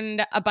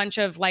and a bunch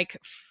of like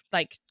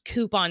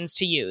coupons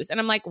to use.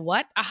 And I'm like,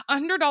 what?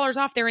 $100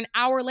 off? They're an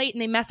hour late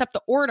and they messed up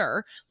the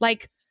order.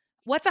 Like,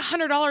 what's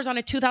 $100 on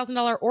a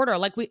 $2,000 order?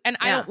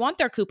 I don't want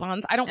their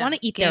coupons. I don't want to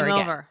eat there again.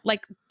 Over.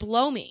 Like,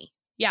 blow me.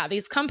 Yeah,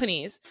 these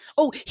companies.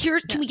 Oh,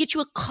 can we get you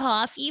a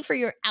coffee for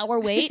your hour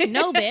wait?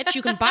 No, bitch.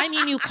 You can buy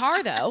me a new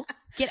car though.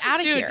 Get out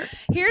of here.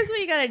 Here's what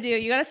you got to do.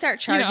 You got to start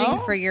charging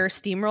for your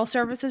steamroll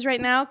services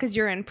right now because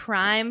you're in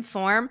prime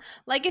form.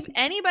 Like if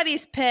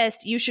anybody's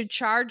pissed, you should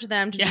charge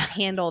them to just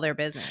handle their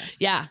business.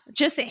 Yeah.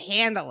 Just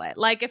handle it.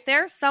 Like if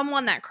there's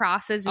someone that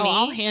crosses me,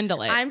 I'll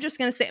handle it. I'm just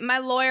going to say my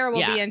lawyer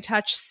will be in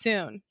touch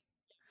soon.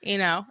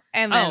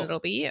 And then it'll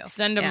be you.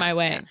 Send them my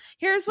way. Yeah.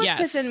 Here's what's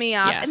pissing me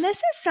off. And this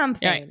is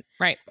something.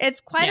 Right. It's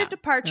quite a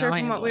departure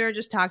from what we were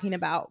just talking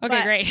about. Okay,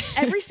 but great.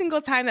 Every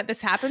single time that this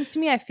happens to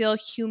me, I feel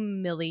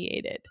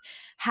humiliated.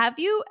 Have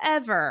you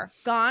ever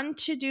gone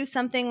to do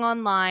something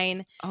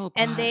online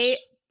and they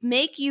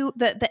make you,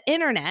 the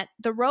internet,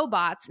 the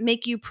robots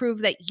make you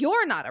prove that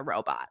you're not a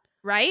robot,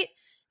 right?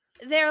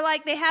 They're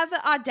like, they have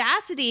the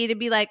audacity to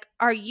be like,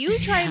 are you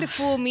trying to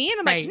fool me?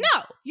 And I'm like,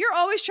 no, you're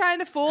always trying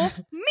to fool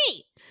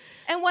me.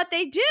 And what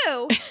they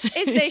do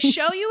is they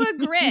show you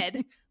a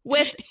grid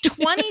with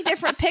 20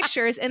 different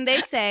pictures, and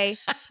they say,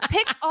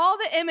 pick all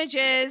the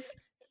images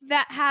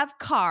that have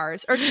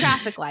cars or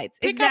traffic lights.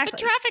 Pick exactly. out the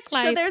traffic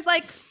lights. So there's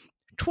like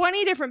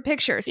 20 different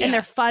pictures and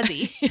they're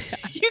fuzzy.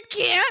 You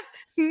can't.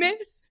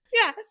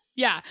 Yeah.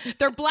 Yeah.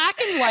 They're black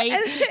and white,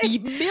 a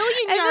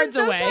million yards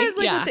away. Sometimes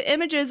like with the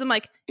images, I'm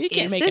like,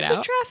 is this a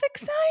traffic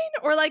sign?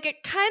 Or like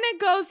it kind of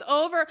goes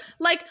over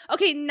like,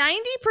 okay,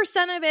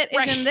 90% of it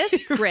is in this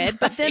grid,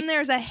 but then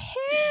there's a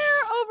hair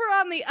over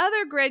on the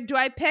other grid. Do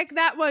I pick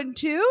that one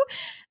too?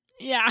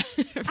 Yeah.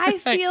 I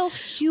feel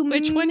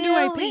humiliated Which one do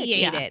I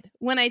pick?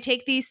 when I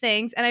take these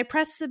things and I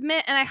press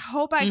submit and I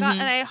hope I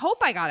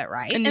got it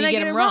right. And I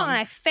get it wrong and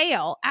I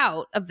fail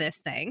out of this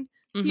thing.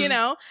 You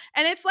know,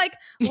 and it's like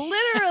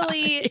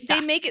literally they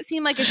make it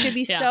seem like it should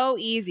be so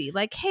easy.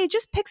 Like, hey,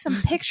 just pick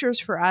some pictures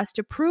for us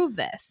to prove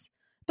this.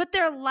 But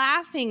they're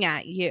laughing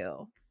at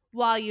you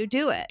while you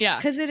do it. Yeah.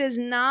 Because it is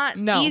not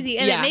easy.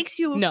 And it makes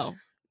you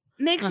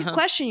you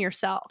question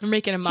yourself. You're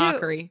making a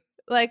mockery.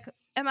 Like,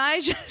 am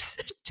I just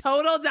a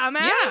total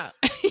dumbass? Yeah.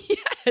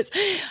 Yes.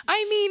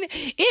 I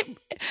mean,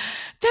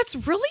 that's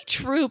really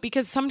true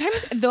because sometimes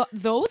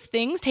those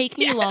things take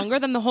me longer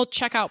than the whole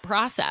checkout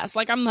process.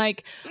 Like, I'm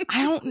like,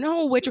 I don't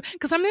know which,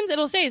 because sometimes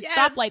it'll say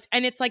stoplights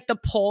and it's like the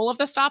pole of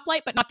the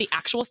stoplight, but not the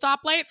actual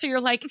stoplight. So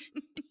you're like,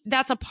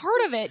 that's a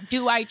part of it.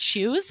 Do I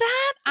choose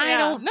that? I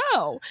don't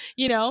know.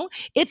 You know,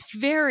 it's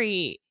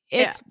very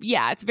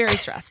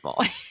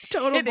stressful.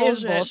 Total bullshit. It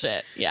is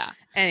bullshit. Yeah.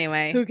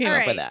 Anyway. Who came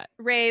up with that?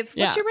 Rave.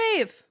 What's your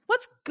rave?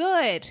 What's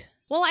good?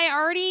 Well,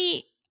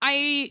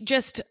 I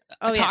just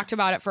talked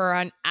about it for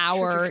an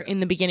hour in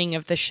the beginning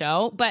of the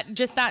show, but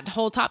just that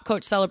whole Top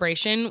Coach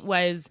celebration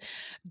was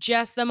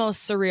just the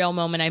most surreal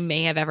moment I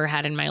may have ever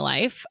had in my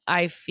life.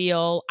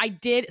 So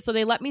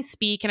they let me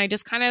speak and I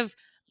just kind of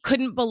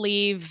couldn't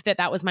believe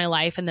that was my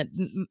life and that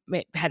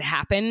it had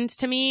happened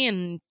to me.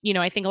 And, you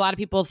know, I think a lot of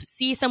people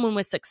see someone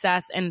with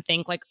success and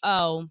think like,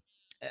 oh,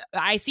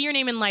 I see your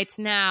name in lights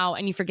now,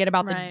 and you forget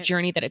about the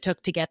journey that it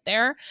took to get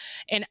there.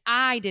 And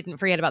I didn't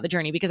forget about the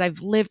journey because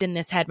I've lived in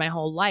this head my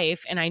whole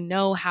life and I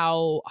know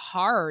how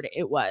hard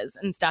it was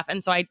and stuff.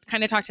 And so I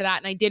kind of talked to that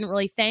and I didn't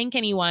really thank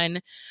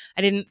anyone.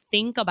 I didn't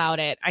think about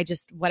it. I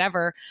just,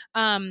 whatever.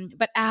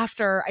 But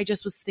after, I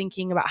just was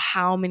thinking about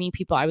how many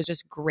people I was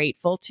just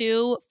grateful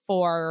to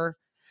for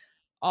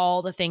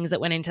all the things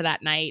that went into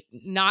that night,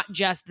 not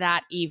just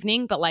that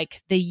evening, but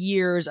like the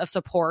years of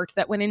support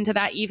that went into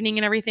that evening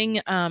and everything.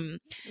 And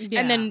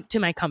then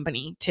to my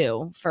company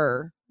too,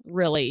 for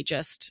really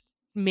just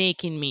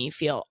making me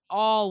feel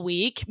all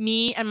week.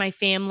 Me and my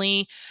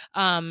family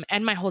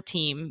and my whole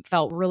team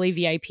felt really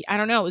VIP. I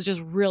don't know. It was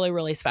just really,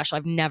 really special.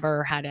 I've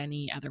never had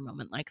any other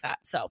moment like that.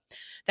 So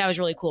that was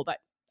really cool. But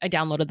I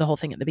downloaded the whole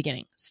thing at the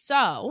beginning.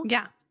 So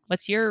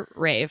what's your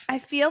rave? I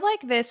feel like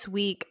this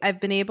week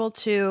I've been able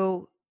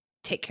to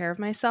take care of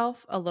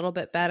myself a little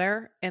bit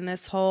better in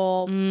this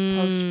whole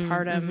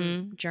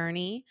postpartum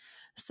journey.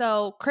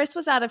 So Chris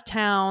was out of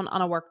town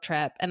on a work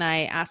trip and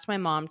I asked my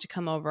mom to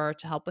come over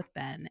to help with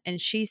Ben. And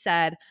she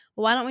said,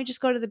 well, why don't we just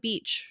go to the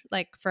beach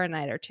like for a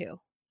night or two,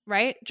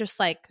 right?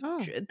 Just like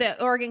the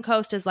Oregon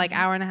coast is like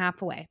hour and a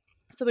half away.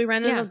 So we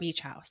rented a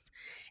beach house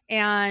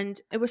and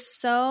it was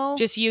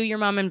just you, your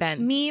mom and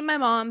Ben. Me, my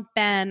mom,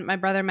 Ben, my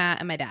brother, Matt,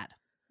 and my dad.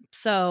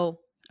 So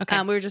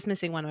we were just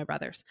missing one of my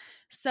brothers.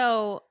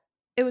 So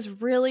it was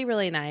really,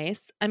 really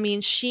nice. I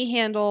mean, she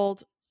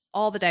handled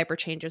all the diaper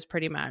changes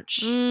pretty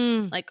much,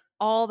 like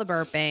all the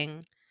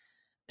burping.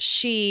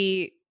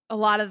 A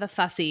lot of the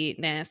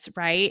fussiness,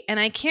 right? And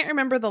I can't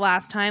remember the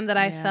last time that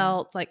I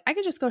felt like I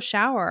could just go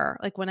shower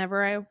like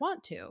whenever I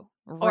want to.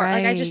 Or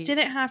like I just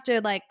didn't have to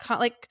like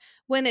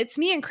when it's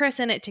me and Chris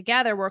in it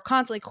together, we're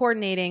constantly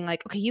coordinating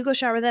like, okay, you go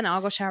shower then,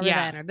 I'll go shower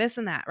then, or this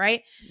and that,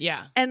 right?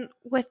 Yeah. And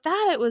with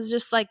that, it was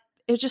just like,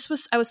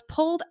 I was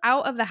pulled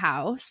out of the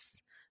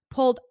house,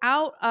 pulled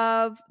out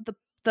of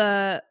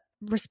the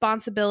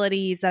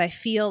responsibilities that I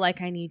feel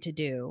like I need to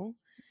do.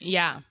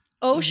 Yeah.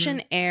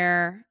 Ocean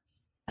air,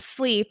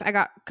 sleep. I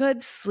got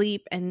good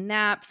sleep and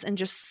naps and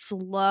just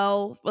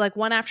slow. Like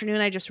one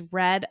afternoon, I just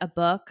read a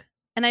book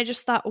and I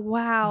just thought,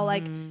 wow,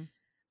 like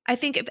I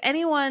think if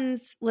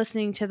anyone's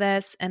listening to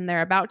this and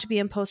they're about to be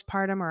in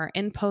postpartum or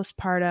in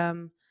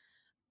postpartum,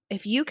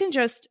 if you can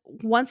just,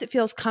 once it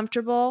feels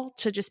comfortable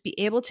to just be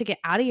able to get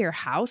out of your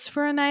house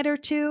for a night or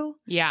two.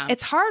 Yeah.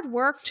 It's hard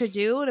work to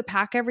do to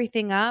pack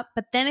everything up.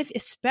 But then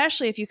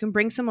especially if you can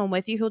bring someone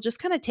with you who'll just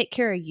kind of take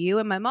care of you.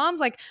 And my mom's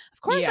like,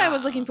 of course I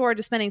was looking forward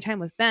to spending time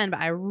with Ben,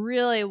 but I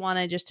really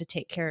wanted just to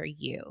take care of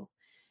you.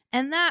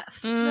 And that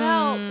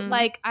felt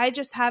like it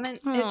just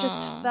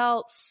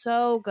felt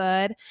so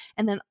good.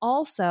 And then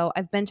also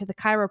I've been to the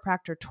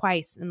chiropractor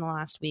twice in the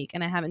last week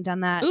and I haven't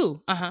done that.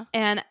 Ooh,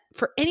 And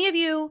for any of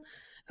you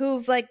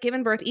who've like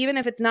given birth, even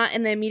if it's not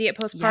in the immediate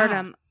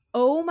postpartum,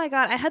 oh my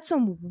God, I had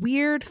some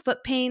weird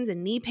foot pains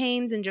and knee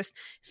pains and just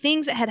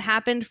things that had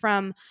happened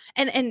from,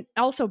 and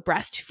also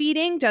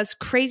breastfeeding does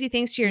crazy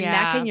things to your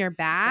neck and your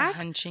back. The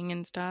hunching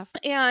and stuff.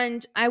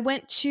 And I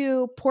went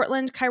to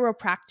Portland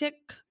Chiropractic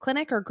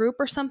Clinic or group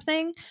or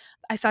something.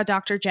 I saw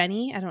Dr.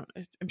 Jenny.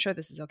 I'm sure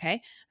this is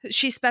okay.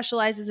 She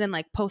specializes in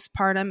like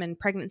postpartum and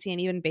pregnancy and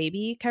even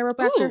baby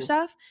chiropractor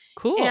stuff.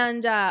 Cool.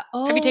 And have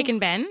you taken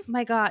Ben?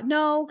 My God,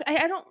 no,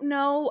 I don't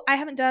know. I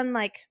haven't done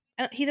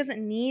he doesn't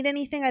need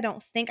anything. I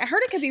don't think. I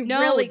heard it could be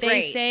really great.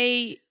 They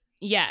say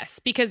yes,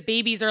 because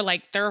babies are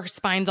like their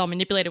spine's all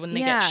manipulated when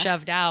they get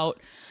shoved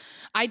out.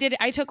 I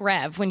took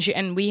Rev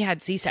and we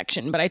had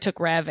C-section, but I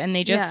took Rev and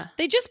they just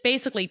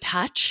basically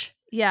touch.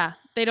 Yeah.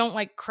 They don't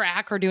like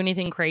crack or do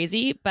anything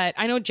crazy. But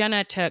I know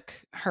Jenna took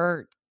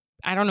her,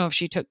 I don't know if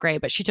she took Gray,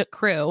 but she took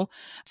Crew.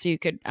 So you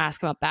could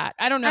ask about that.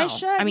 I don't know. I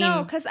should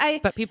know because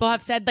but people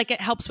have said like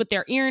it helps with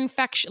their ear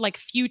infection, like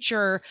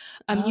future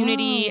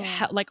immunity,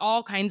 like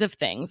all kinds of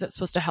things. It's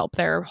supposed to help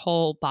their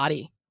whole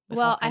body.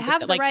 Well, I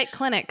have the right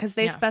clinic because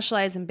they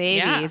specialize in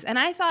babies. And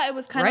I thought it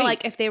was kind of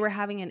like if they were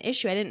having an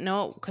issue, I didn't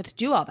know it could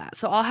do all that.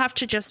 So I'll have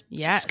to just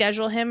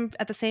schedule him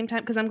at the same time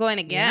because I'm going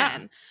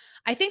again.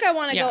 I think I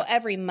want to go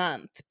every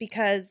month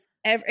because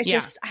it's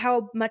just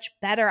how much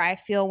better I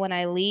feel when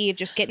I leave,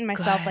 just getting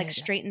myself like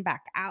straightened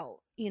back out,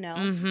 you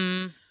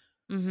know?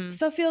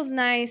 So it feels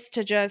nice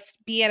to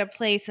just be at a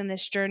place in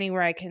this journey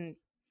where I can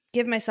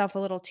give myself a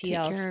little TLC.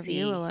 Take care of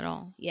you a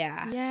little.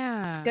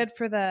 Yeah. It's good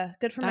for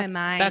my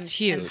mind. That's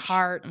huge. And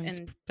heart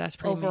and that's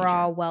pretty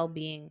overall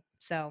well-being.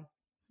 So,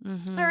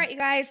 all right, you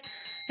guys,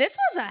 this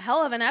was a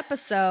hell of an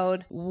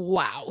episode.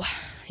 Wow.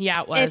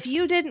 Yeah, it was. If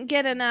you didn't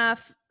get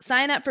enough,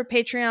 sign up for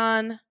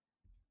Patreon.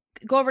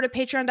 Go over to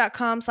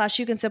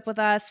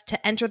patreon.com/youcansipwithus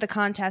to enter the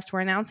contest. We're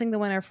announcing the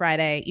winner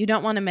Friday. You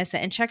don't want to miss it.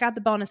 And check out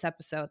the bonus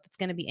episode that's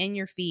going to be in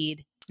your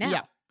feed now.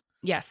 Yeah.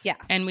 Yes. Yeah.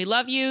 And we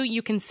love you.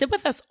 You can sit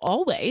with us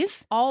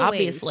always.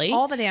 Obviously.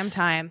 All the damn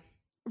time.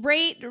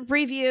 Rate,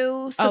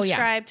 review,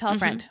 subscribe, tell a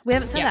friend. We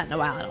haven't said that in a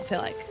while, I don't feel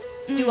like.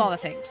 Do all the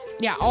things.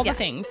 Yeah, all the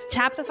things.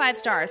 Tap the 5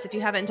 stars if you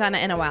haven't done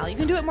it in a while. You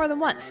can do it more than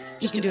once.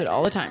 Just do it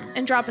all the time.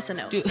 And drop us a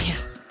note.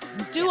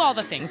 Do all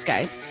the things,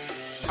 guys.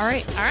 All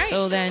right.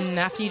 So then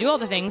after you do all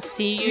the things,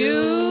 see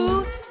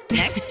you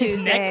next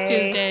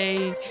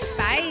Tuesday.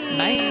 Bye.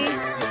 Bye.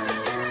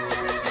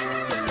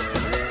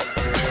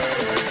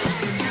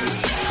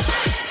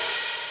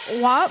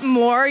 Want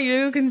more?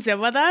 You can sit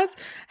with us.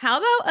 How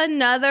about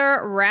another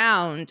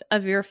round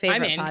of your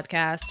favorite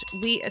podcast?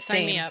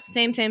 Sign me up.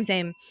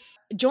 Same.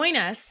 Join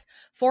us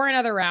for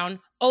another round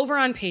over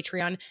on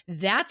Patreon.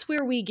 That's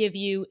where we give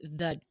you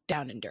the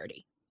down and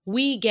dirty.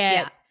 We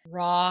get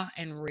raw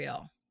and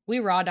real. We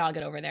raw dog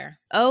it over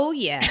there. Oh,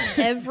 yeah.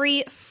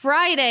 Every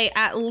Friday,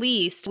 at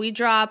least, we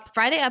drop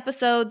Friday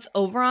episodes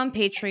over on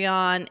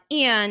Patreon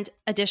and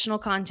additional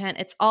content.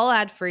 It's all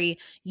ad-free.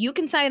 You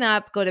can sign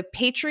up. Go to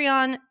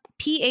Patreon,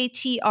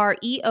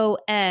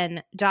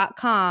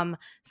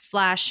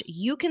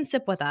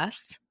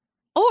 patreon.com/youcansipwithus,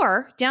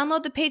 or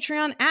download the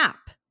Patreon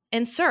app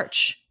and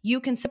search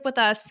You Can Sip With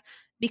Us.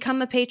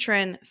 Become a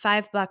patron.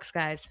 $5,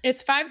 guys.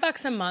 It's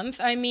 $5 a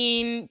month. I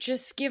mean,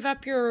 just give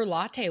up your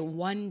latte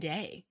one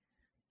day.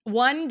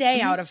 One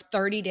day out of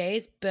 30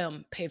 days,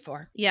 boom, paid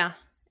for. Yeah.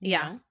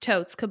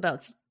 Totes,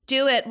 kabotes.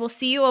 Do it. We'll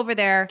see you over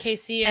there.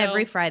 KCO.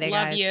 Every Friday,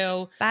 Love guys.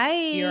 you.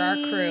 Bye. You're our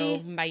crew.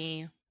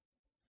 Bye.